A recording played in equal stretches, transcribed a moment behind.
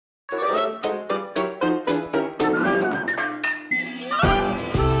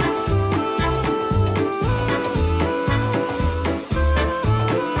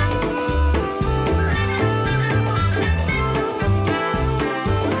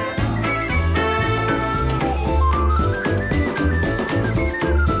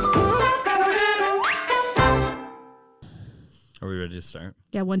start.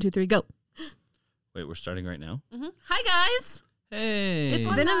 Yeah, 1, 2, 3, go. Wait, we're starting right now? Mm-hmm. Hi, guys. Hey. It's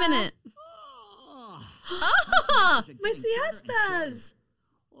been a minute. Oh, My siestas.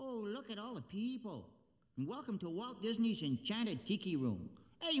 Oh, look at all the people. And welcome to Walt Disney's Enchanted Tiki Room.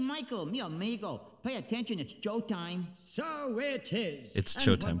 Hey, Michael, mi amigo, pay attention, it's showtime. So it is. It's And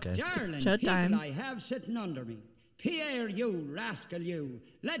showtime, what guys. darling It's showtime. people I have sitting under me. Pierre, you rascal, you.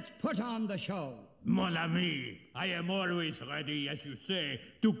 Let's put on the show. Mon ami, I am always ready, as you say,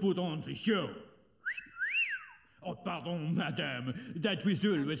 to put on the show. Oh, pardon, madame. That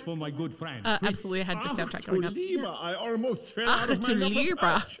whistle was for my good friend. Absolutely, I had the soundtrack going up. Lima, I almost fell out of my number Lima.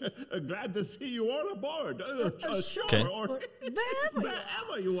 pouch. Glad to see you all aboard. Sure, Okay. or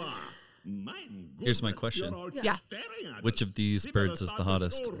wherever you are. My Here's my goodness, question. you're all Yeah. staring at Which us. of these People birds are is the starting to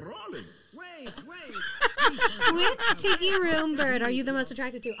hottest? go rolling. Wait. Which tiki room bird are you the most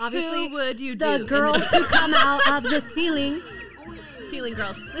attracted to? Obviously, Who would you the do? girls who come out of the ceiling. Ceiling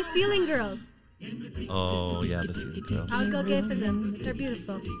girls. The ceiling girls. Oh, yeah, this is girls. I'll go gay for them. They're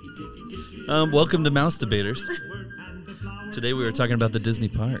beautiful. Welcome to Mouse Debaters. Today we were talking about the Disney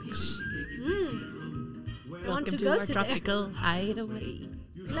parks. I want to Welcome go our today. tropical hideaway.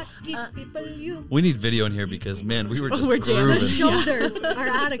 Lucky people, you. We need video in here because, man, we were just We're jamming. The grooving. shoulders are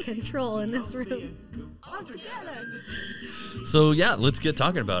out of control in this room. All together. So, yeah, let's get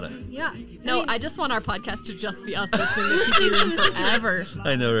talking about it. Yeah. No, I just want our podcast to just be us listening to Tiki Room forever.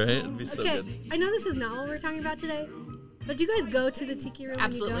 I know, right? It'd be so Okay, good. I know this is not what we're talking about today, but do you guys go to the tiki room?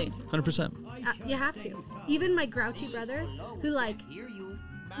 Absolutely. When you 100%. go? You have to. Even my grouchy brother, who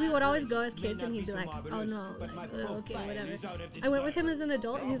we would always go as kids, and he'd be like, "Oh no, oh, okay, whatever." I went with him as an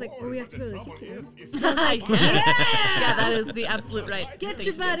adult, and he's like, "Well, we have to go to the tiki room." I was like, Yes. Yeah, that is the absolute right. "Get thing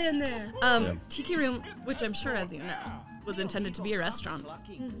your to do. butt in there." Tiki Room, which I'm sure, as you know, was intended to be a restaurant.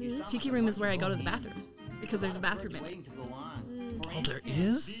 Mm-hmm. Tiki Room is where I go to the bathroom because there's a bathroom in it. Oh, there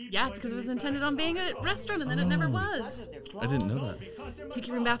is? Yeah, because it was intended on being a restaurant and then it never was. I didn't know that.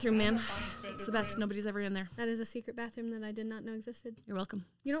 Tiki Room bathroom, man. It's the best. Nobody's ever in there. That is a secret bathroom that I did not know existed. You're welcome.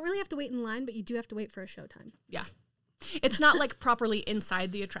 You don't really have to wait in line, but you do have to wait for a showtime. Yeah. It's not like properly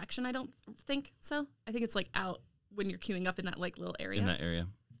inside the attraction, I don't think so. I think it's like out when you're queuing up in that like little area. In that area.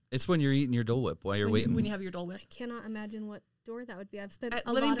 It's when you're eating your Dole Whip while you're waiting. When you have your Dole Whip. I cannot imagine what door that would be. I've spent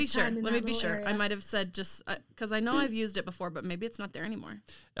a Let me lot be of sure. time in Let that me be little sure. area. I might have said just because I know I've used it before, but maybe it's not there anymore.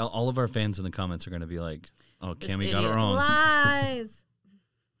 All of our fans in the comments are going to be like, oh, This Cammy got it idiot. wrong. Lies.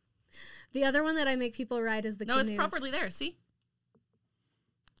 The other one that I make people ride is the No, canoes. it's properly there. See?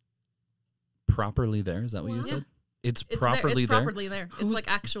 Properly there? Is that what you Wow. said? It's It's properly there. It's properly there. Who- It's like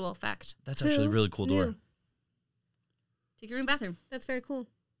actual fact. That's actually a Who really cool door. knew? Tiki Room bathroom. That's very cool.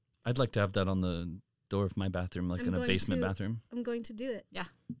 I'd like to have that on the door of my bathroom, like I'm in a going basement to- bathroom, I'm going to do it. Yeah.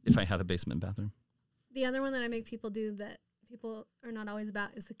 if I had a basement bathroom. The other one that I make people do that people are not always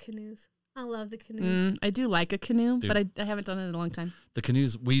about is the canoes. I love the canoes. I do like a canoe, Dude. but I haven't done it in a long time. The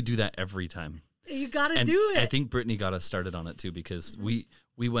canoes, we do that every time. You gotta And do it. I think Brittany got us started on it too because we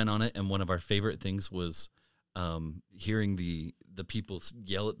went on it, and one of our favorite things was hearing the people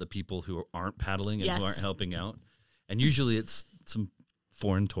yell at the people who aren't paddling and who Yes. aren't helping out. And usually it's some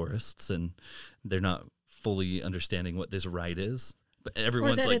foreign tourists, and they're not fully understanding what this ride is. But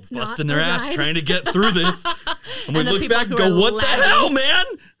everyone's that like it's not busting their a ass ride. trying to get through this. And we And the look people back and who go, are what the lagging. hell, man?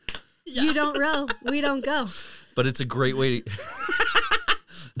 You don't row. We don't go. But it's a great way to...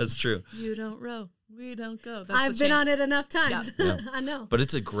 That's true. You don't row. We don't go. That's I've been on it enough times. Yeah. I know. But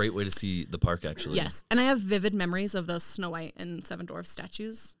it's a great way to see the park, actually. Yes. And I have vivid memories of those Snow White and Seven Dwarfs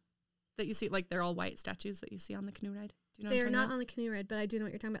statues that you see. Like, they're all white statues that you see on the canoe ride. Do you know They're what I'm not talking on the canoe ride, but I do know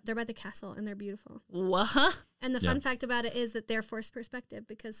what you're talking about. They're by the castle, and they're beautiful. about? What? And the Yeah. fun fact about it is that they're forced perspective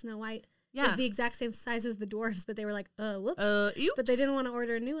because Snow White Yeah. is the exact same size as the dwarves, but they were like, whoops. Oops. But they didn't want to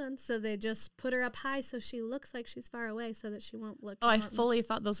order a new one, so they just put her up high so she looks like she's far away so that she won't look Oh, I enormous. fully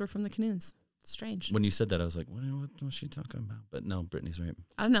thought those were from the canoes. Strange. When you said that, I was like, what was she talking about? But no, Brittany's right.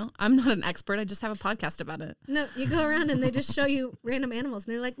 I don't know. I'm not an expert. I just have a podcast about it. No, you go around and they just show you random animals,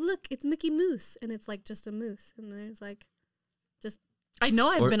 and they're like, look, it's Mickey Moose, and it's like just a moose, and there's like just... I know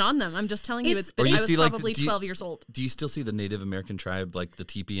I've Or- been on them. I'm just telling you, It's- it's been, Or you I was see, like, probably do you- 12 years old. Do you still see the Native American tribe, like the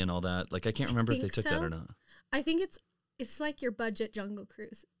teepee and all that? Like, I can't remember if they think took so. that or not. I think it's like your budget Jungle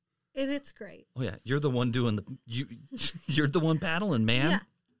Cruise, and it's great. Oh yeah, you're the one doing you're the one paddling, man. Yeah,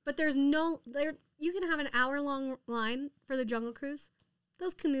 but there's no there. You can have an hour-long line for the Jungle Cruise.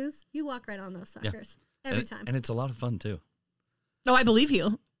 Those canoes, you walk right on those suckers every and, time. and it's a lot of fun too. No, I believe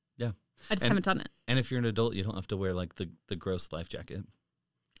you. Yeah, I just And- haven't done it. and if you're an adult, you don't have to wear like the gross life jacket.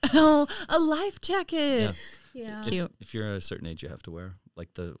 Oh, a life jacket. Yeah. Yeah. Cute. If you're a certain age, you have to wear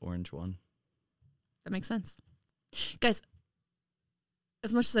like the orange one. That makes sense. Guys,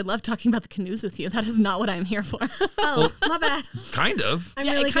 as much as I love talking about the canoes with you, that is not what I'm here for. Oh, my bad. Kind of. I'm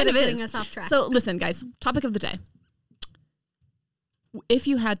Yeah, really it kind good of at getting is. us off track. So listen, guys, topic of the day. If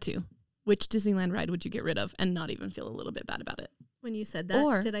you had to, which Disneyland ride would you get rid of and not even feel a little bit bad about it? when you said that,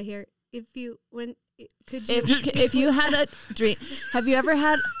 Or- did I hear could you? If you had a dream, have you ever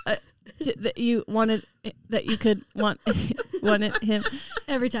had that you wanted that you could wanted him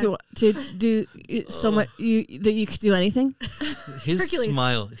every time to do so much that you could do anything? His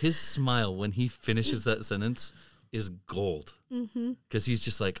Hercules. smile when he finishes that sentence is gold. Because he's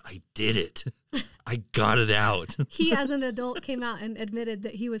just like, I did it. I got it out. He, as an adult, came out and admitted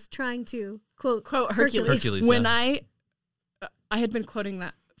that he was trying to quote Hercules. Hercules, When yeah. I had been quoting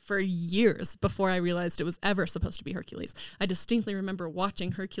that for years before I realized it was ever supposed to be Hercules. I distinctly remember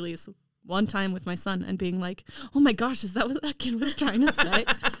watching Hercules one time with my son and being like, oh my gosh, is that what that kid was trying to say?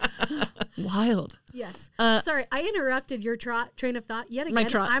 Wild. Yes. Sorry, I interrupted your train of thought yet again. My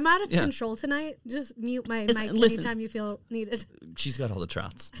trot. I'm out of Yeah. control tonight. Just mute my Listen, mic listen. anytime you feel needed. She's got all the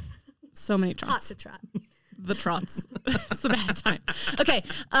trots. So many Hot trots. to trot. The trots. It's a bad time. Okay.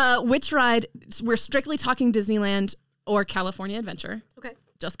 Which ride? We're strictly talking Disneyland or California Adventure. Okay.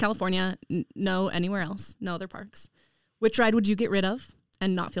 Just California. No anywhere else. No other parks. Which ride would you get rid of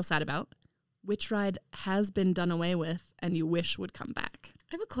and not feel sad about? Which ride has been done away with and you wish would come back?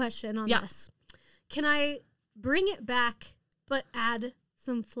 I have a question on Yeah. this. Can I bring it back but add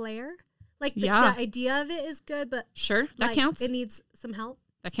some flair? Like the idea of it is good, but Sure. That like, counts. It needs some help.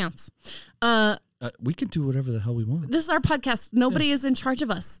 That counts. We can do whatever the hell we want. This is our podcast. Nobody is in charge of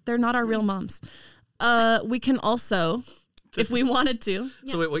us. They're not our real moms. We can also, if we wanted to.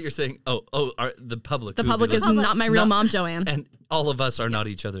 So wait, what you're saying? The public. The who would public be is listening. not my real mom, Joanne. And all of us are not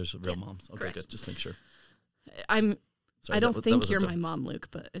each other's real moms. Okay, Correct. good. Just make sure. I Sorry, don't that think was a you're dumb- my mom, Luke,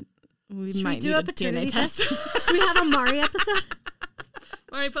 but we Should might we do need a DNA paternity test. test? Should we have a Mari episode?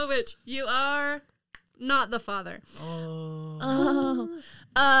 Mari Povich, you are not the father.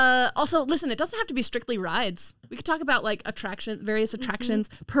 Also, listen, it doesn't have to be strictly rides. We could talk about like various attractions,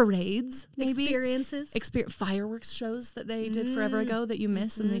 parades, maybe Experiences. fireworks shows that they did forever ago that you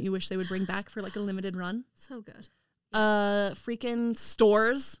miss and that you wish they would bring back for like a limited run. So good. Freaking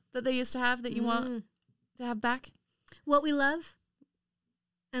stores that they used to have that you want to have back. What we love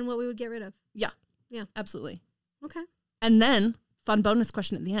and what we would get rid of. Yeah, absolutely. Okay. And then, fun bonus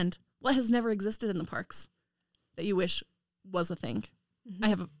question at the end. What has never existed in the parks that you wish was a thing? I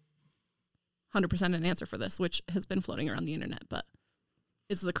have 100% an answer for this, which has been floating around the internet, but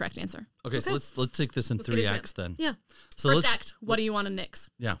it's the correct answer. Okay, so let's take this in Let's get 3 into it. acts then. Yeah. So First let's, act, what do you want to nix?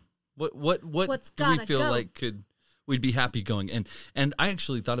 Yeah. What What's do we gotta feel go? like we'd be happy going? And I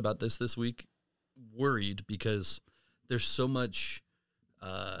actually thought about this week, worried because there's so much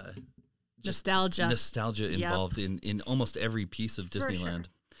just nostalgia involved in almost every piece of For Disneyland.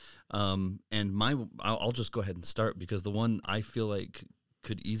 And I'll just go ahead and start because the one I feel like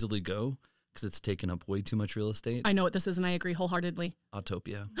could easily go because it's taken up way too much real estate. I know what this is, and I agree wholeheartedly.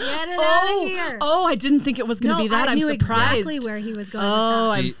 Autopia. Get it out of here. Oh, I didn't think it was going to be that. I I'm knew surprised. exactly where he was going Oh, with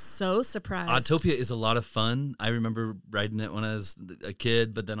that. I'm See, so surprised. Autopia is a lot of fun. I remember riding it when I was a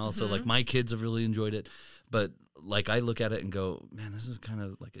kid, but then also like my kids have really enjoyed it. But like I look at it and go, man, this is kind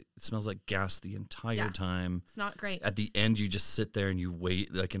of like it smells like gas the entire time. It's not great. At the end, you just sit there and you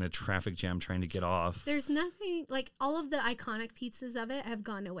wait like in a traffic jam trying to get off. There's nothing, like all of the iconic pieces of it have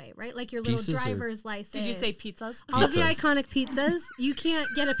gone away, right? Like your little Pieces or- driver's license. Did you say pizzas? All of the Pizzas. iconic pizzas, you can't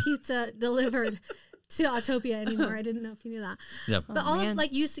get a pizza delivered to Autopia anymore. I didn't know if you knew that. Yeah. But all man. of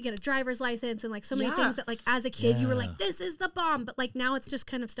like you used to get a driver's license and like so many Yeah. things that like as a kid you were Yeah. like, this is the bomb. But like now it's just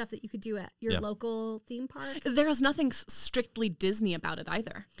kind of stuff that you could do at your Yeah. local theme park. There is nothing strictly Disney about it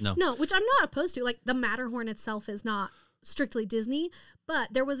either. No. No, which I'm not opposed to. Like the Matterhorn itself is not strictly Disney,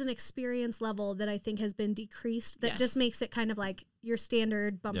 but there was an experience level that I think has been decreased that Yes. just makes it kind of like your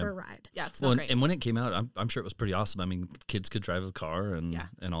standard bumper ride. Yeah, it's Well, not and, great. and when it came out, I'm sure it was pretty awesome. I mean, kids could drive a car and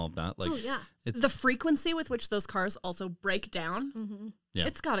all of that. Like, Oh, yeah. it's The frequency with which those cars also break down, Yeah.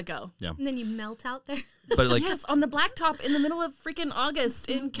 it's got to go. And then you melt out there. but like Yes, on the blacktop in the middle of freaking August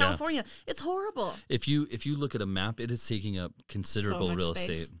in California. It's horrible. if you look at a map, it is taking up considerable much real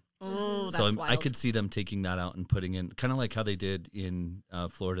space. estate. Oh, that's So wild. I could see them taking that out and putting in kind of like how they did in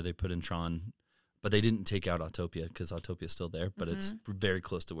Florida. They put in Tron, but they didn't take out Autopia because Autopia is still there. But it's very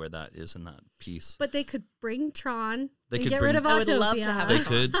close to where that is in that piece. But they could bring Tron They and could get rid bring- of I would Autopia. love to have They Uh-huh.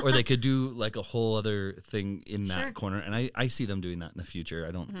 could, or they could do like a whole other thing in that Sure. corner. And I see them doing that in the future.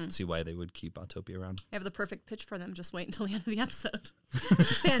 I don't see why they would keep Autopia around. I have the perfect pitch for them. Just wait until the end of the episode.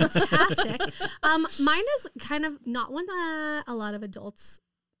 Fantastic. Mine is kind of not one that a lot of adults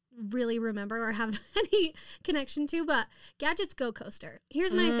really remember or have any connection to, but Gadget's Go Coaster.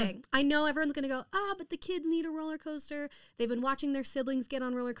 Here's my thing. I know everyone's going to go, but the kids need a roller coaster. They've been watching their siblings get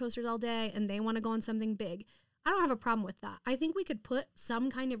on roller coasters all day and they want to go on something big. I don't have a problem with that. I think we could put some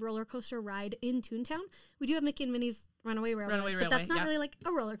kind of roller coaster ride in Toontown. We do have Mickey and Minnie's Runaway Railway, but that's not really like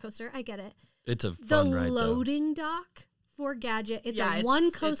a roller coaster. I get it. It's a fun ride, The loading dock for Gadget, it's a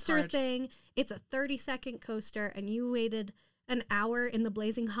one coaster thing. It's a 30-second coaster, and you waited an hour in the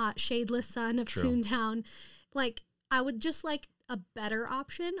blazing hot, shadeless sun of Toontown. Like, I would just like a better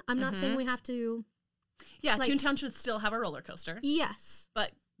option. I'm not saying we have to. Yeah, like, Toontown should still have a roller coaster. Yes.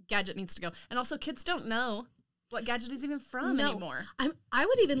 But Gadget needs to go. And also, kids don't know what Gadget is even from anymore. I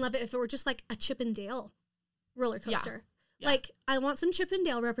would even love it if it were just like a Chip and Dale roller coaster. Yeah. Like, I want some Chip and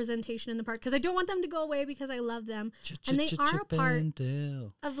Dale representation in the park because I don't want them to go away because I love them. And they are a part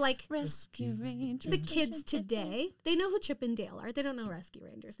of, like, Rescue Rangers. The kids today, they know who Chip and Dale are. They don't know Rescue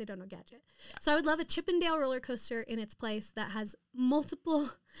Rangers. They don't know Gadget. Yeah. So I would love a Chip and Dale roller coaster in its place that has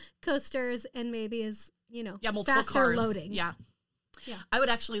multiple coasters and maybe is, multiple faster cars. Loading. Yeah. I would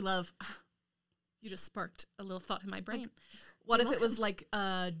actually love, you just sparked a little thought in my brain. What if it was like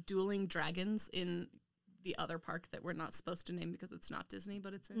dueling dragons in the other park that we're not supposed to name because it's not Disney,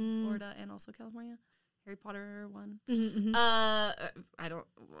 but it's in Florida and also California? Harry Potter one.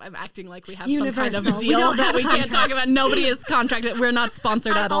 I'm acting like we have Universal. some kind of deal that we can't talk about. Nobody is contracted. We're not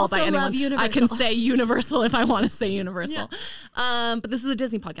sponsored at all by anyone. I can say Universal if I want to say Universal. Yeah. But this is a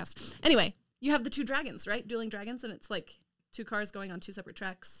Disney podcast. Anyway, you have the two dragons, right? Dueling dragons, and it's like two cars going on two separate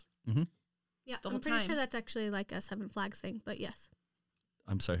tracks. Mm-hmm. Yeah, I'm pretty sure that's actually like a Seven Flags thing, but yes.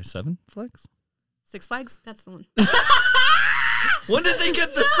 I'm sorry, Seven Flags? Six Flags? That's the one. When did they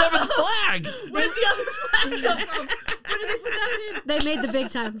get the seventh flag? Where did the other flag come from? Where did they put that in? They made the big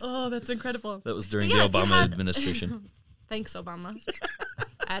times. Oh, that's incredible. That was during the Obama administration. Thanks, Obama.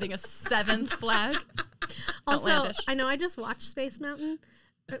 Adding a seventh flag. Also, I know I just watched Space Mountain.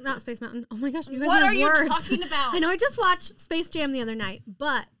 Not Space Mountain. Oh my gosh. What are you talking about? I know I just watched Space Jam the other night,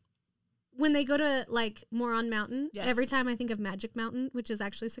 but when they go to like Moron Mountain, every time I think of Magic Mountain, which is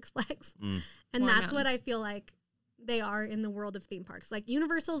actually Six Flags. And Moron that's what I feel like they are in the world of theme parks. Like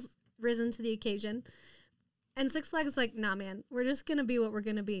Universal's risen to the occasion. And Six Flags is like, nah, man, we're just going to be what we're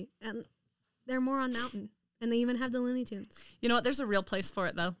going to be. And they're Moron Mountain. And they even have the Looney Tunes. You know what? There's a real place for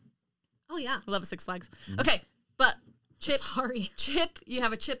it, though. Oh, yeah. I love Six Flags. Okay, but Chip, you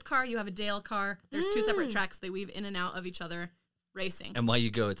have a Chip car, you have a Dale car. There's two separate tracks. They weave in and out of each other. Racing. And while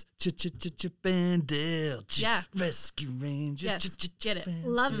you go, it's Chip and Dale. Rescue Ranger. Yes, get it.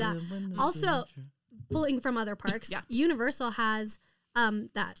 Love that. Also, pulling from other parks, Universal has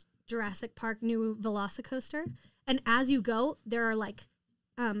that Jurassic Park new Velocicoaster. And as you go, there are like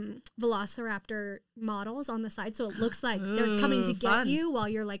Velociraptor models on the side. So it looks like they're coming to get you while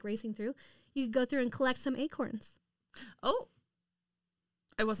you're like racing through. You go through and collect some acorns. Oh,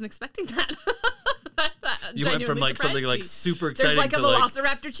 I wasn't expecting that. You went from like something like super exciting. There's like a to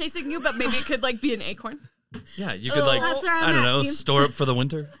velociraptor chasing you, but maybe it could like be an acorn. Yeah, you could like, I don't know, store up for the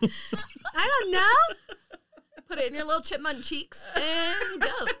winter. I don't know. Put it in your little chipmunk cheeks and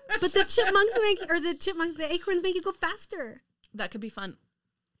go. But the acorns make you go faster. That could be fun.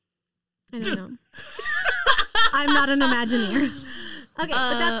 I don't know. I'm not an Imagineer. Okay,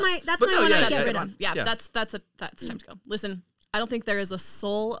 but that's my one I get rid of. Yeah, that's time to go. Listen, I don't think there is a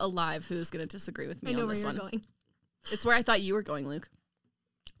soul alive who is going to disagree with me on this one. Going. It's where I thought you were going, Luke.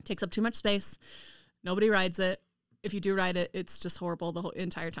 It takes up too much space. Nobody rides it. If you do ride it, it's just horrible the whole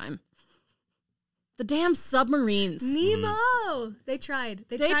entire time. The damn submarines. Nemo. They tried.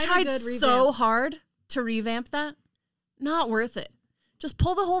 They tried so hard to revamp that. Not worth it. Just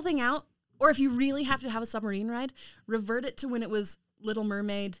pull the whole thing out. Or if you really have to have a submarine ride, revert it to when it was Little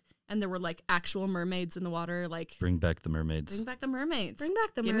Mermaid and there were like actual mermaids in the water. Like bring back the mermaids.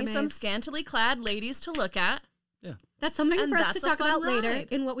 Give me some scantily clad ladies to look at. Yeah. That's something for us to talk about later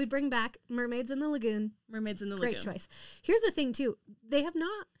in what we bring back. Mermaids in the Lagoon. Great choice. Here's the thing too. They have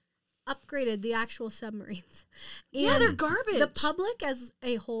not upgraded the actual submarines. And they're garbage. The public as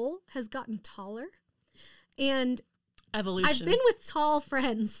a whole has gotten taller. And evolution. I've been with tall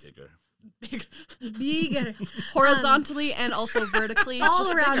friends. Bigger. Horizontally and also vertically. All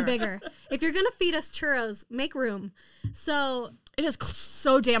around bigger. If you're going to feed us churros, make room. So it is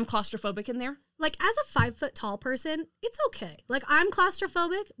so damn claustrophobic in there. Like as a 5 foot tall person, it's okay. Like I'm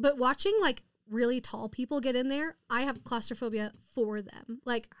claustrophobic, but watching like really tall people get in there, I have claustrophobia for them.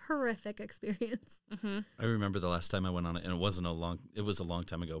 Like horrific experience. Mm-hmm. I remember the last time I went on it, and it was a long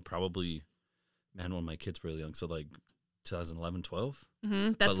time ago. Probably, man, when my kids were really young. So like 2011, 12.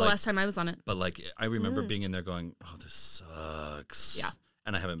 Mm-hmm. That's the last time I was on it. But like, I remember being in there going, oh, this sucks. Yeah.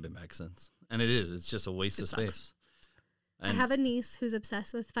 And I haven't been back since. And it's just a waste of space. I have a niece who's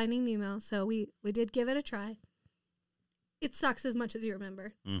obsessed with Finding Nemo, so we did give it a try. It sucks as much as you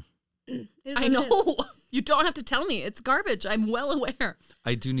remember. I know. You don't have to tell me. It's garbage. I'm well aware.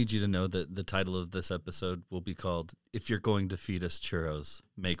 I do need you to know that the title of this episode will be called, If You're Going to Feed Us Churros,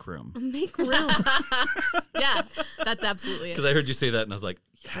 Make Room. Make room. Yeah, that's absolutely it. Because I heard you say that and I was like,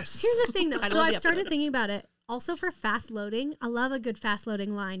 yes. Here's the thing, though. So I started thinking about it. Also for fast loading, I love a good fast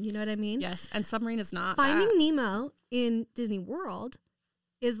loading line. You know what I mean? Yes, and submarine is not. Finding Nemo in Disney World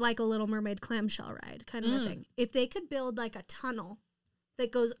is like a Little Mermaid clamshell ride kind of a thing. If they could build like a tunnel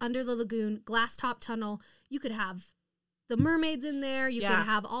that goes under the lagoon, glass top tunnel, you could have the mermaids in there, you could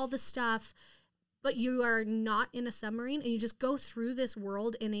have all the stuff, but you are not in a submarine and you just go through this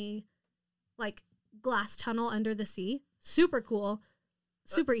world in a like glass tunnel under the sea. Super cool.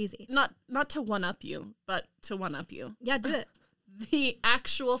 Super easy. Not to one-up you, but to one-up you. Yeah, do it. The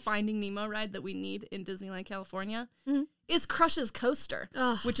actual Finding Nemo ride that we need in Disneyland, California is Crush's Coaster,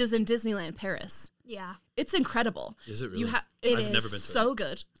 which is in Disneyland Paris. Yeah. It's incredible. Is it really? I've never been to it. So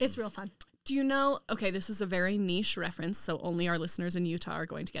good. It's real fun. Do you know, okay, this is a very niche reference, so only our listeners in Utah are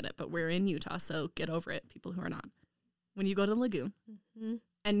going to get it, but we're in Utah, so get over it, people who are not. When you go to the lagoon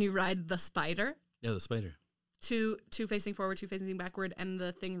and you ride the spider. Yeah, the spider. Two facing forward, two facing backward, and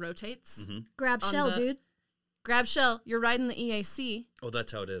the thing rotates. Grab shell, dude. Grab shell. You're riding the EAC. Oh,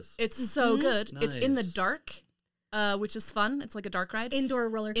 that's how it is. It's so good. Nice. It's in the dark, which is fun. It's like a dark ride. Indoor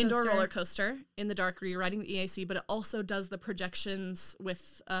roller coaster in the dark where you're riding the EAC, but it also does the projections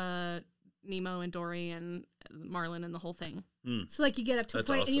with Nemo and Dory and Marlin and the whole thing. So like you get up to a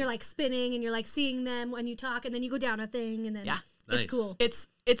point and you're like spinning and you're like seeing them when you talk and then you go down a thing and then Nice. it's cool.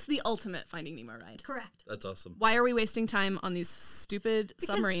 It's the ultimate Finding Nemo ride. Correct. That's awesome. Why are we wasting time on these stupid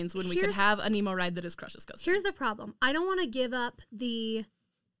submarines when we could have a Nemo ride that is Crush's Coaster? Here's the problem. I don't want to give up the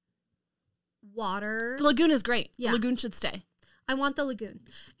water. The lagoon is great. Yeah. The lagoon should stay. I want the lagoon.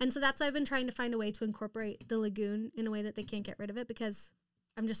 And so that's why I've been trying to find a way to incorporate the lagoon in a way that they can't get rid of it because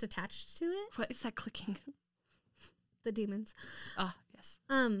I'm just attached to it. What is that clicking? The demons. Ah, yes.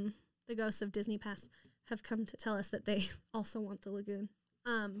 The ghosts of Disney Past have come to tell us that they also want the lagoon.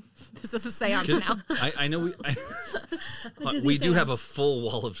 This is a seance now. I know we do have a full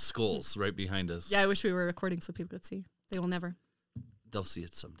wall of skulls right behind us. Yeah, I wish we were recording so people could see. They will never. They'll see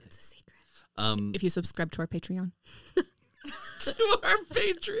it someday. It's a secret. If you subscribe to our Patreon. To our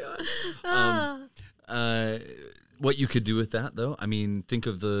Patreon. What you could do with that, though, I mean, think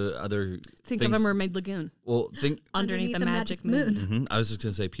of the other Think things. of a mermaid lagoon. Well, think underneath the magic moon. I was just going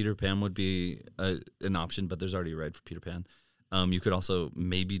to say Peter Pan would be an option, but there's already a ride for Peter Pan. You could also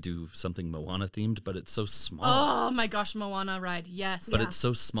maybe do something Moana themed, but it's so small. Oh my gosh, Moana ride, yes. But it's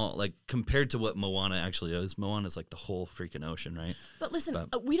so small, like compared to what Moana actually is. Moana is like the whole freaking ocean, right? But listen,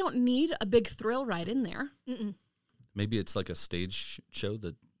 we don't need a big thrill ride in there. Maybe it's like a stage show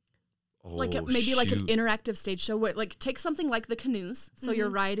that. Oh, like maybe like an interactive stage show where like take something like the canoes. So you're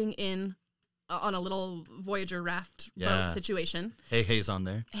riding in on a little Voyager raft boat situation. Hey-Hey's on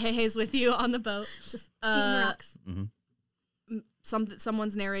there. Hey-Hey's with you on the boat. Just eating rocks.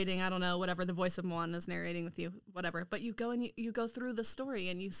 Someone's narrating, I don't know, whatever, the voice of Moana is narrating with you, whatever. But you go and you go through the story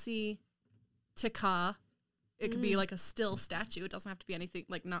and you see Te-Kā. It could be like a still statue. It doesn't have to be anything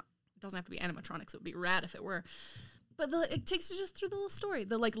like it doesn't have to be animatronics. It would be rad if it were. But it takes you just through the little story,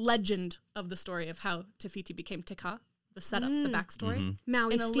 the like legend of the story of how Te Fiti became Te-Kā, the setup, the backstory.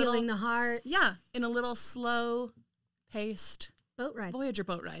 Maui stealing the heart. Yeah, in a little slow paced boat ride. Voyager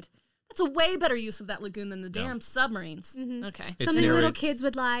boat ride. That's a way better use of that lagoon than the damn submarines. Okay. Something little kids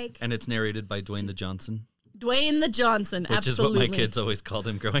would like. And it's narrated by Dwayne the Johnson. Dwayne the Johnson, which absolutely. is what my kids always called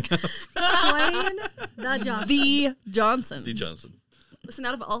him growing up. Dwayne the Johnson. The Johnson. The Johnson. Listen,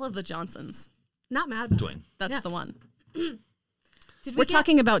 out of all of the Johnsons. Not mad about Dwayne. That's the one. We're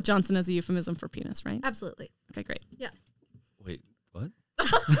talking about Johnson as a euphemism for penis, right? Absolutely. Okay, great. Yeah. Wait, what?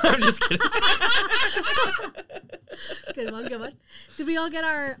 I'm just kidding. Good one. Did we all get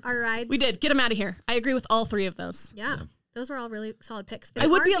our rides? We did. Get them out of here. I agree with all three of those. Yeah. Those were all really solid picks. I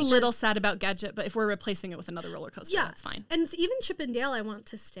would be a little sad about Gadget, but if we're replacing it with another roller coaster, that's fine. And even Chip and Dale, I want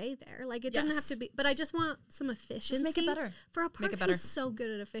to stay there. Like, it doesn't have to be, but I just want some efficiency. Just make it better. For a park who's so good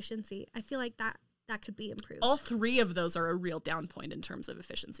at efficiency, I feel like that could be improved. All three of those are a real down point in terms of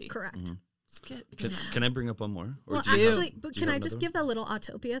efficiency. Correct. Can I bring up one more? Or well, actually, but can I just give a little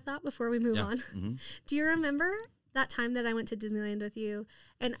Autopia thought before we move on? Do you remember that time that I went to Disneyland with you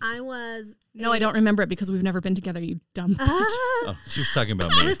and I was... No, I don't remember it because we've never been together, you dumb bitch. Oh, she was talking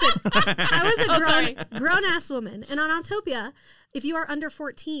about me. Listen, I was a grown-ass woman. And on Autopia, if you are under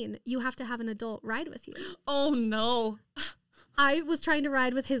 14, you have to have an adult ride with you. Oh, no. I was trying to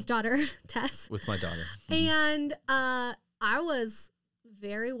ride with his daughter, Tess. With my daughter. And I was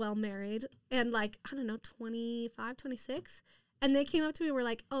very well married and like, I don't know, 25, 26. And they came up to me and were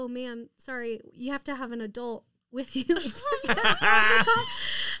like, oh, ma'am, sorry, you have to have an adult with you.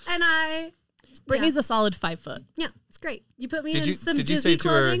 And Brittany's a solid 5 foot. Yeah, it's great. You put me in some did you Disney say to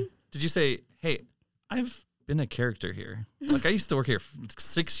clothing. her, did you say, hey, I've been a character here. Like, I used to work here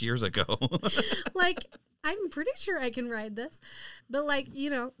 6 years ago. Like, I'm pretty sure I can ride this. But, like,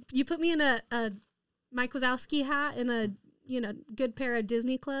 you know, you put me in a Mike Wazowski hat and a, you know, good pair of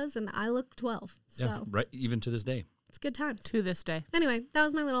Disney clothes, and I look 12. So. Yeah, right, even to this day. It's good times. To this day. Anyway, that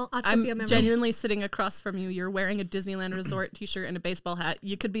was my little Autopia I'm memory. genuinely sitting across from you. You're wearing a Disneyland Resort t-shirt and a baseball hat.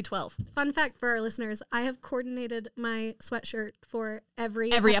 You could be 12. Fun fact for our listeners, I have coordinated my sweatshirt for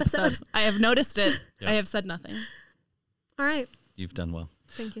every episode. I have noticed it. Yeah. I have said nothing. All right. You've done well.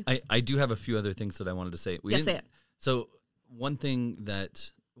 Thank you. I do have a few other things that I wanted to say. Say it. So one thing that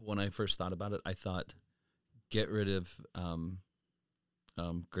when I first thought about it, I thought get rid of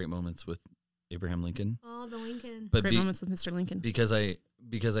great moments with Abraham Lincoln. Oh, the Lincoln. But great moments with Mr. Lincoln. Because I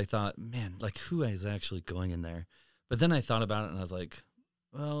thought, man, like who is actually going in there? But then I thought about it and I was like,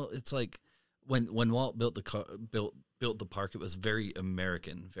 well, it's like when Walt built the park, it was very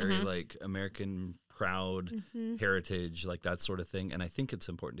American, very like American proud heritage, like that sort of thing. And I think it's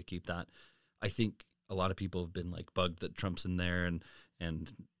important to keep that. I think a lot of people have been like bugged that Trump's in there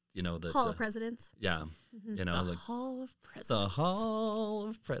and you know, the Hall of Presidents. Yeah. You know, the Hall of Presidents. The Hall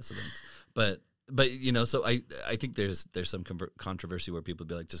of Presidents. But you know, so I think there's some controversy where people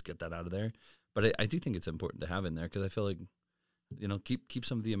be like, just get that out of there. But I do think it's important to have in there because I feel like, you know, keep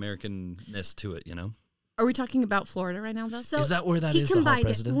some of the Americanness to it, you know? Are we talking about Florida right now, though? So is that where that he is, the Hall of combined it.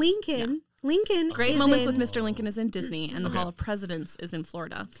 Presidents? Lincoln. Great Moments with Mr. Lincoln is in Disney, and the Hall of Presidents is in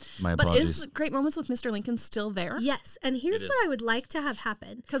Florida. My apologies. But is Great Moments with Mr. Lincoln still there? Yes, and here's what I would like to have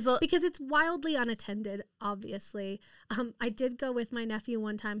happen. Because it's wildly unattended, obviously. I did go with my nephew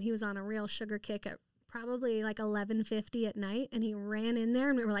one time. He was on a real sugar kick at probably like 11:50 at night, and he ran in there,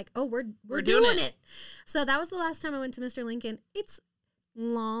 and we were like, oh, we're doing it. So that was the last time I went to Mr. Lincoln. It's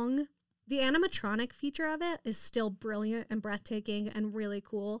long. The animatronic feature of it is still brilliant and breathtaking and really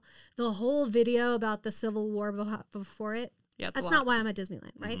cool. The whole video about the Civil War before it, that's not why I'm at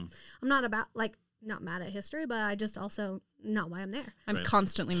Disneyland, right? I'm not not mad at history, but I just also not why I'm there. I'm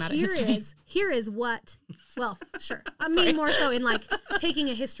constantly mad at history. Here is what, well, sure. I mean more so in like taking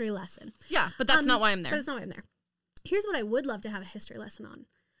a history lesson. Yeah, but that's not why I'm there. But it's not why I'm there. Here's what I would love to have a history lesson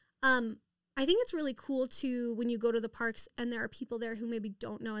on. I think it's really cool to when you go to the parks and there are people there who maybe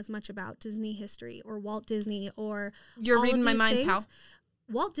don't know as much about Disney history or Walt Disney or you're reading my mind, pal.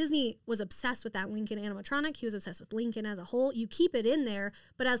 Walt Disney was obsessed with that Lincoln animatronic. He was obsessed with Lincoln as a whole. You keep it in there,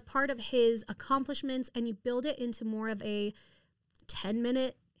 but as part of his accomplishments, and you build it into more of a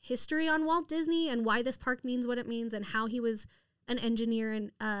 10-minute history on Walt Disney and why this park means what it means and how he was an engineer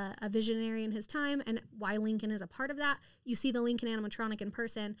and a visionary in his time and why Lincoln is a part of that. You see the Lincoln animatronic in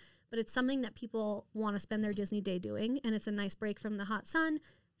person, but it's something that people want to spend their Disney day doing, and it's a nice break from the hot sun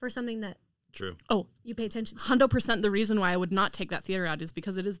for something that True. Oh, you pay attention to. 100% the reason why I would not take that theater out is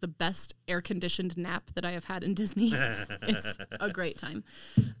because it is the best air-conditioned nap that I have had in Disney. It's a great time.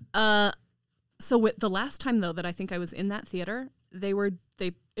 So with the last time, though, that I think I was in that theater, it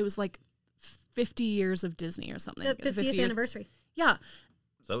was like 50 years of Disney or something. The 50th anniversary. Yeah.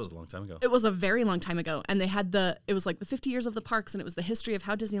 So that was a long time ago. It was a very long time ago. And they had it was like the 50 years of the parks, and it was the history of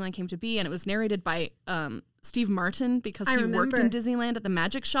how Disneyland came to be. And it was narrated by Steve Martin because he worked in Disneyland at the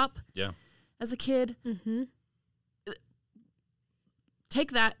Magic Shop as a kid. Mm-hmm.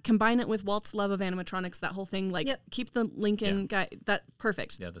 Take that, combine it with Walt's love of animatronics, that whole thing, keep the Lincoln guy,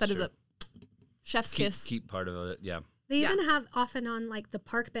 perfect. Yeah, that is a chef's kiss. Keep part of it, yeah. They even have often on like the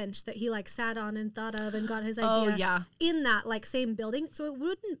park bench that he like sat on and thought of and got his idea in that like same building. So it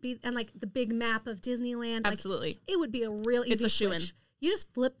wouldn't be, and like the big map of Disneyland. Absolutely. Like, it would be a real easy It's a switch. shoo-in. You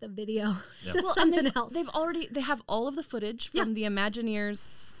just flip the video to something else. They have all of the footage from the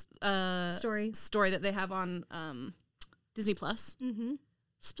Imagineers story that they have on Disney Plus. Mm-hmm.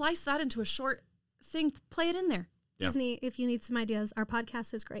 Splice that into a short thing, play it in there. Yeah. Disney, if you need some ideas, our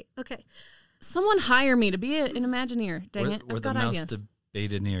podcast is great. Okay. Someone hire me to be an Imagineer. Dang it. We're the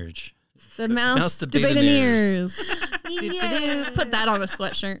MouseDebaters. The MouseDebaters. Put that on a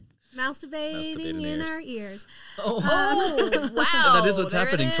sweatshirt. Mouse debating in our ears. Oh, wow. That is what's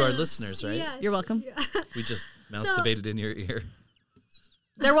happening to our listeners, right? Yes. You're welcome. Yeah. We just mouse debated in your ear.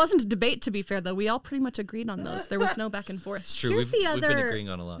 There wasn't a debate, to be fair, though. We all pretty much agreed on those. There was no back and forth. It's true. Here's we've the other been agreeing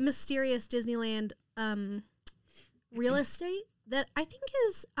on a lot. Mysterious Disneyland real estate that I think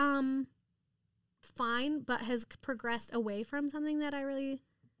is fine, but has progressed away from something that I really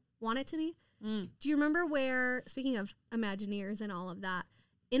want it to be. Do you remember where, speaking of Imagineers and all of that,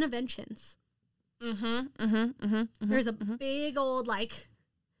 Innoventions? There's a big old like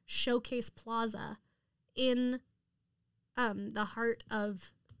showcase plaza in the heart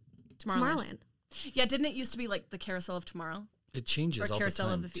of Tomorrowland. Yeah, didn't it used to be like the Carousel of Tomorrow? It changes all the Carousel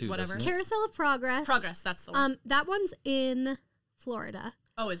time of the too, whatever. Carousel of Progress. That's the one. That one's in Florida.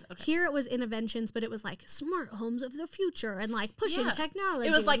 Oh, is okay. Here it was Innoventions, but it was like smart homes of the future and like pushing technology.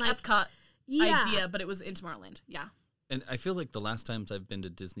 It was like Epcot yeah. idea, but it was in Tomorrowland. Yeah. And I feel like the last times I've been to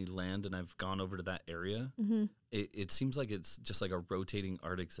Disneyland and I've gone over to that area, it seems like it's just like a rotating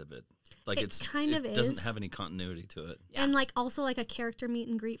art exhibit. Like it doesn't have any continuity to it. Yeah. And like also like a character meet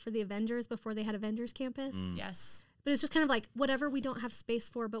and greet for the Avengers before they had Avengers Campus. Yes. But it's just kind of like whatever we don't have space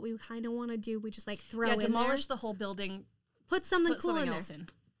for, but we kind of want to do, we just like throw in demolish there. The whole building. Put something cool something in else there. in.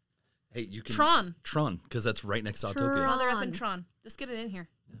 Hey, you can Tron, because that's right next to Autopia. Mother effing Tron. Just get it in here.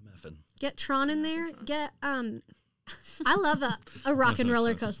 Get Tron in there. Get I love a rock and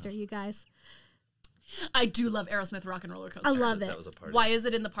roller coaster, you guys. I do love Aerosmith Rock and Roller Coaster. I love it. That was a party. Why is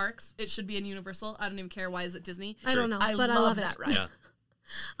it in the parks? It should be in Universal. I don't even care. Why is it Disney? I don't know, but I love that ride. Yeah.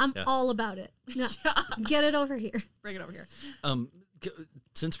 I'm all about it. Yeah. Get it over here. Bring it over here.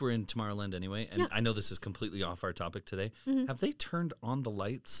 Since we're in Tomorrowland anyway, and I know this is completely off our topic today, have they turned on the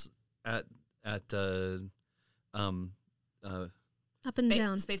lights at Up and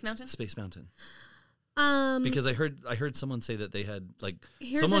down. Space Mountain? Space Mountain? Because I heard someone say that they had like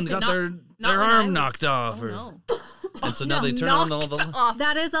someone got their arm knocked off, and so now they turn on all the.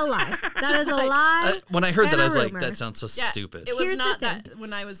 That is a lie. That is a lie. When I heard that, I was like, "That sounds so stupid." It was not that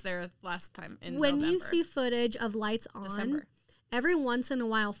when I was there last time in November. When you see footage of lights on, every once in a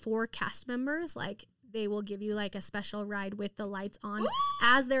while, for cast members, like they will give you like a special ride with the lights on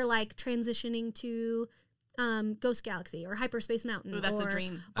as they're like transitioning to. Ghost Galaxy or Hyperspace Mountain. Ooh, that's a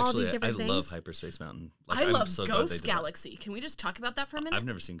dream. All these different things. I love Hyperspace Mountain. Like, I love Ghost Galaxy. Can we just talk about that for a minute? I've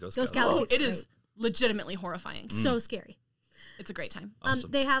never seen Ghost Galaxy. Galaxy. It is legitimately horrifying. So scary. It's a great time. Awesome.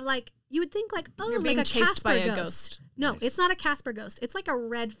 They have like, you would think like, oh, you're like being a chased Casper by a ghost. ghost. No, it's not a Casper ghost. It's like a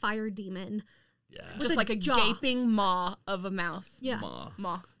red fire demon. Yeah. Just like a gaping maw of a mouth. Yeah.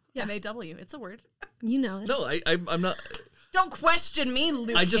 Maw. Yeah. M-A-W. It's a word. You know it. No, I'm not. Don't question me,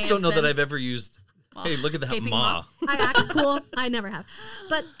 Luke I just don't know that I've ever used. Hey, look at that Gaping maw. I act cool. I never have.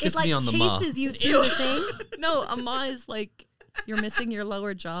 But Kiss it like me on the maw. chases you through the thing. No, a maw is like you're missing your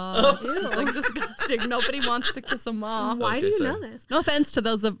lower jaw. It's just like disgusting. Nobody wants to kiss a maw. Why do you know this? No offense to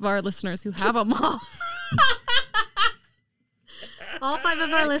those of our listeners who have a maw. All 5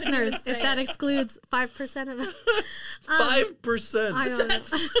 of our listeners, if that excludes 5% of it. 5%. I don't know.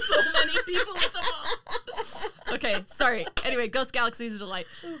 So many people with a maw. Okay, sorry. Anyway, Ghost Galaxy is a delight.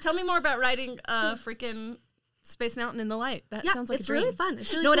 Tell me more about riding freaking Space Mountain in the light. That sounds like a dream. It's really fun.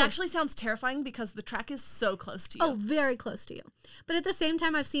 It's really cool. It actually sounds terrifying because the track is so close to you. Oh, very close to you. But at the same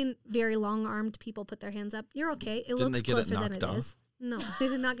time, I've seen very long-armed people put their hands up. You're okay. It looks closer than it is. No, they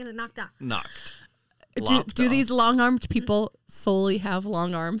did not get it knocked off. Knocked. Do these long-armed people solely have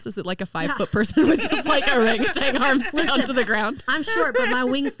long arms? Is it like a 5-foot person with just like orangutan arms down to the ground? I'm short, but my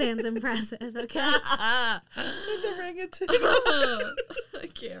wingspan's impressive, okay? The orangutan. I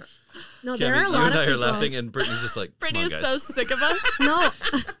can't. No, there are a lot of people. You and I are laughing, and Brittany's just like, Brittany is so sick of us. No.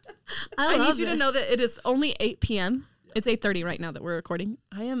 I need you to know that it is only 8 p.m. It's 8:30 right now that we're recording.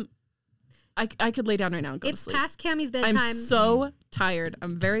 I could lay down right now and go to sleep. It's past Cammie's bedtime. I'm so tired.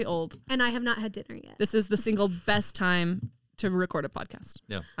 I'm very old. And I have not had dinner yet. This is the single best time to record a podcast.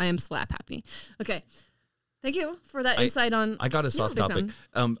 Yeah. I am slap happy. Okay. Thank you for that insight on... I got a soft topic.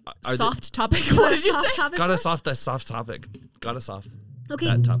 Soft topic? What did you say? Got a soft topic. Got us off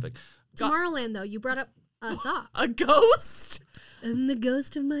that topic. Tomorrowland, though, you brought up a thought. A ghost? And the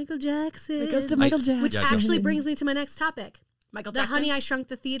ghost of Michael Jackson. The ghost of Michael Jackson. Which actually brings me to my next topic. Michael the Jackson. Honey, I Shrunk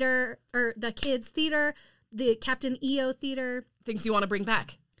the Theater, or the Kids Theater, the Captain EO Theater. Things you want to bring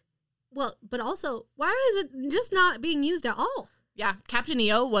back. Well, but also, why is it just not being used at all? Yeah, Captain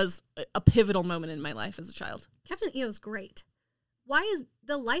EO was a pivotal moment in my life as a child. Captain EO is great. Why is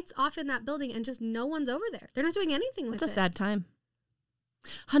the lights off in that building and just no one's over there? They're not doing anything with it. It's a sad time.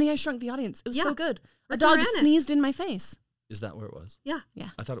 Honey, I Shrunk the Audience. It was so good. A Rick dog Moranis. sneezed in my face. Is that where it was? Yeah. Yeah.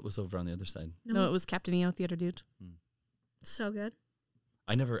 I thought it was over on the other side. No, it was Captain EO Theater, dude. So good.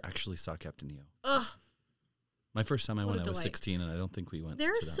 I never actually saw Captain EO. Ugh. My first time I What went, a I was delight. 16, and I don't think we went.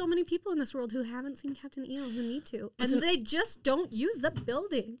 There are to that so one. many people in this world who haven't seen Captain EO who need to. Listen, and they just don't use the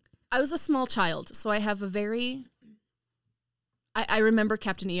building. I was a small child, so I have a very... I remember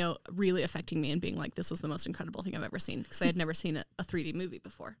Captain EO really affecting me and being like, this was the most incredible thing I've ever seen, because I had never seen a 3D movie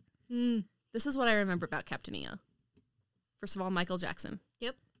before. This is what I remember about Captain EO. First of all, Michael Jackson.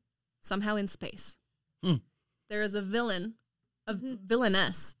 Yep. Somehow in space. There is a villain, a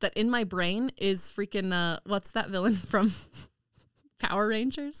villainess that in my brain is freaking, what's that villain from Power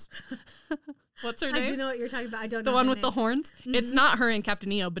Rangers? What's her name? I do know what you're talking about. I don't know the one her with name. the horns. It's not her in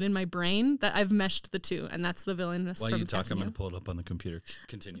Captain EO, but in my brain that I've meshed the two, and that's the villainess. While from you talk, Captain I'm going EO. to pull it up on the computer.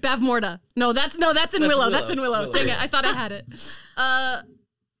 Continue. Bavmorda. No, that's in Willow. That's in Willow. Willow. Dang it! I thought I had it.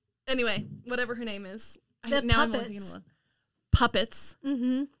 Anyway, whatever her name is. The now I'm looking at puppets.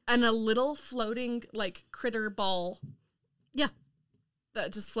 Willow. Puppets. And a little floating like critter ball. Yeah.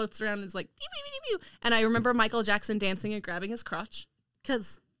 That just floats around and is like pew, pew, pew, pew, pew. And I remember Michael Jackson dancing and grabbing his crotch.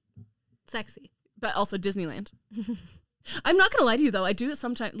 Because sexy. But also Disneyland. I'm not gonna lie to you though. I do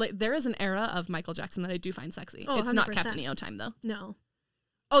sometimes like there is an era of Michael Jackson that I do find sexy. Oh, it's not 100%. Captain EO time though. No.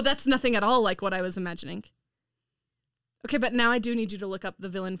 Oh, that's nothing at all like what I was imagining. Okay, but now I do need you to look up the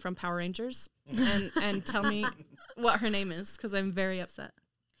villain from Power Rangers and tell me what her name is because I'm very upset.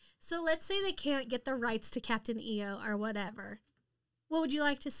 So let's say they can't get the rights to Captain EO or whatever. What would you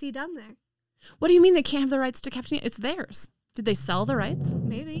like to see done there? What do you mean they can't have the rights to Captain EO? It's theirs. Did they sell the rights?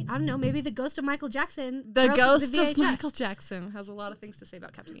 Maybe. I don't know. Maybe the ghost of Michael Jackson. The broke ghost the of VHS. Michael Jackson has a lot of things to say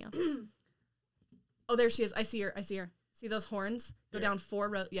about Captain EO. Oh, there she is. I see her. See those horns? Go down 4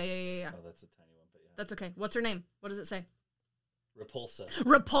 rows. Yeah. Oh, that's a tiny one, but yeah. That's okay. What's her name? What does it say? Repulsa.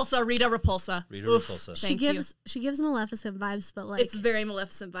 Repulsa. Rita Repulsa. Repulsa. She gives Maleficent vibes, but like it's very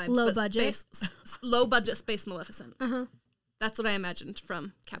Maleficent vibes. low but budget. Low budget space Maleficent. Uh-huh. That's what I imagined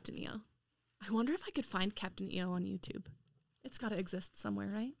from Captain EO. I wonder if I could find Captain EO on YouTube. It's got to exist somewhere,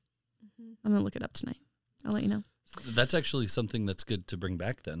 right? I'm going to look it up tonight. I'll let you know. That's actually something that's good to bring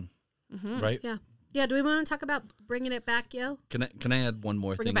back then, right? Yeah. Yeah, do we want to talk about bringing it back, yo? Can I add one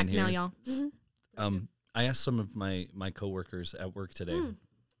more Bring it thing back in here? now, y'all. I asked some of my coworkers at work today,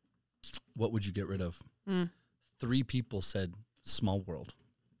 what would you get rid of? 3 people said Small World.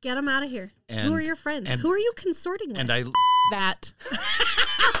 Get them out of here. And- Who are your friends? and- Who are you consorting with? And I That.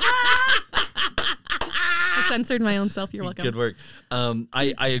 I censored my own self. You're welcome. good work.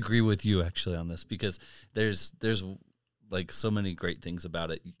 I agree with you actually on this because there's like so many great things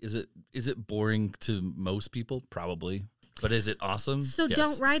about it. Is it boring to most people? Probably. But is it awesome? So Yes.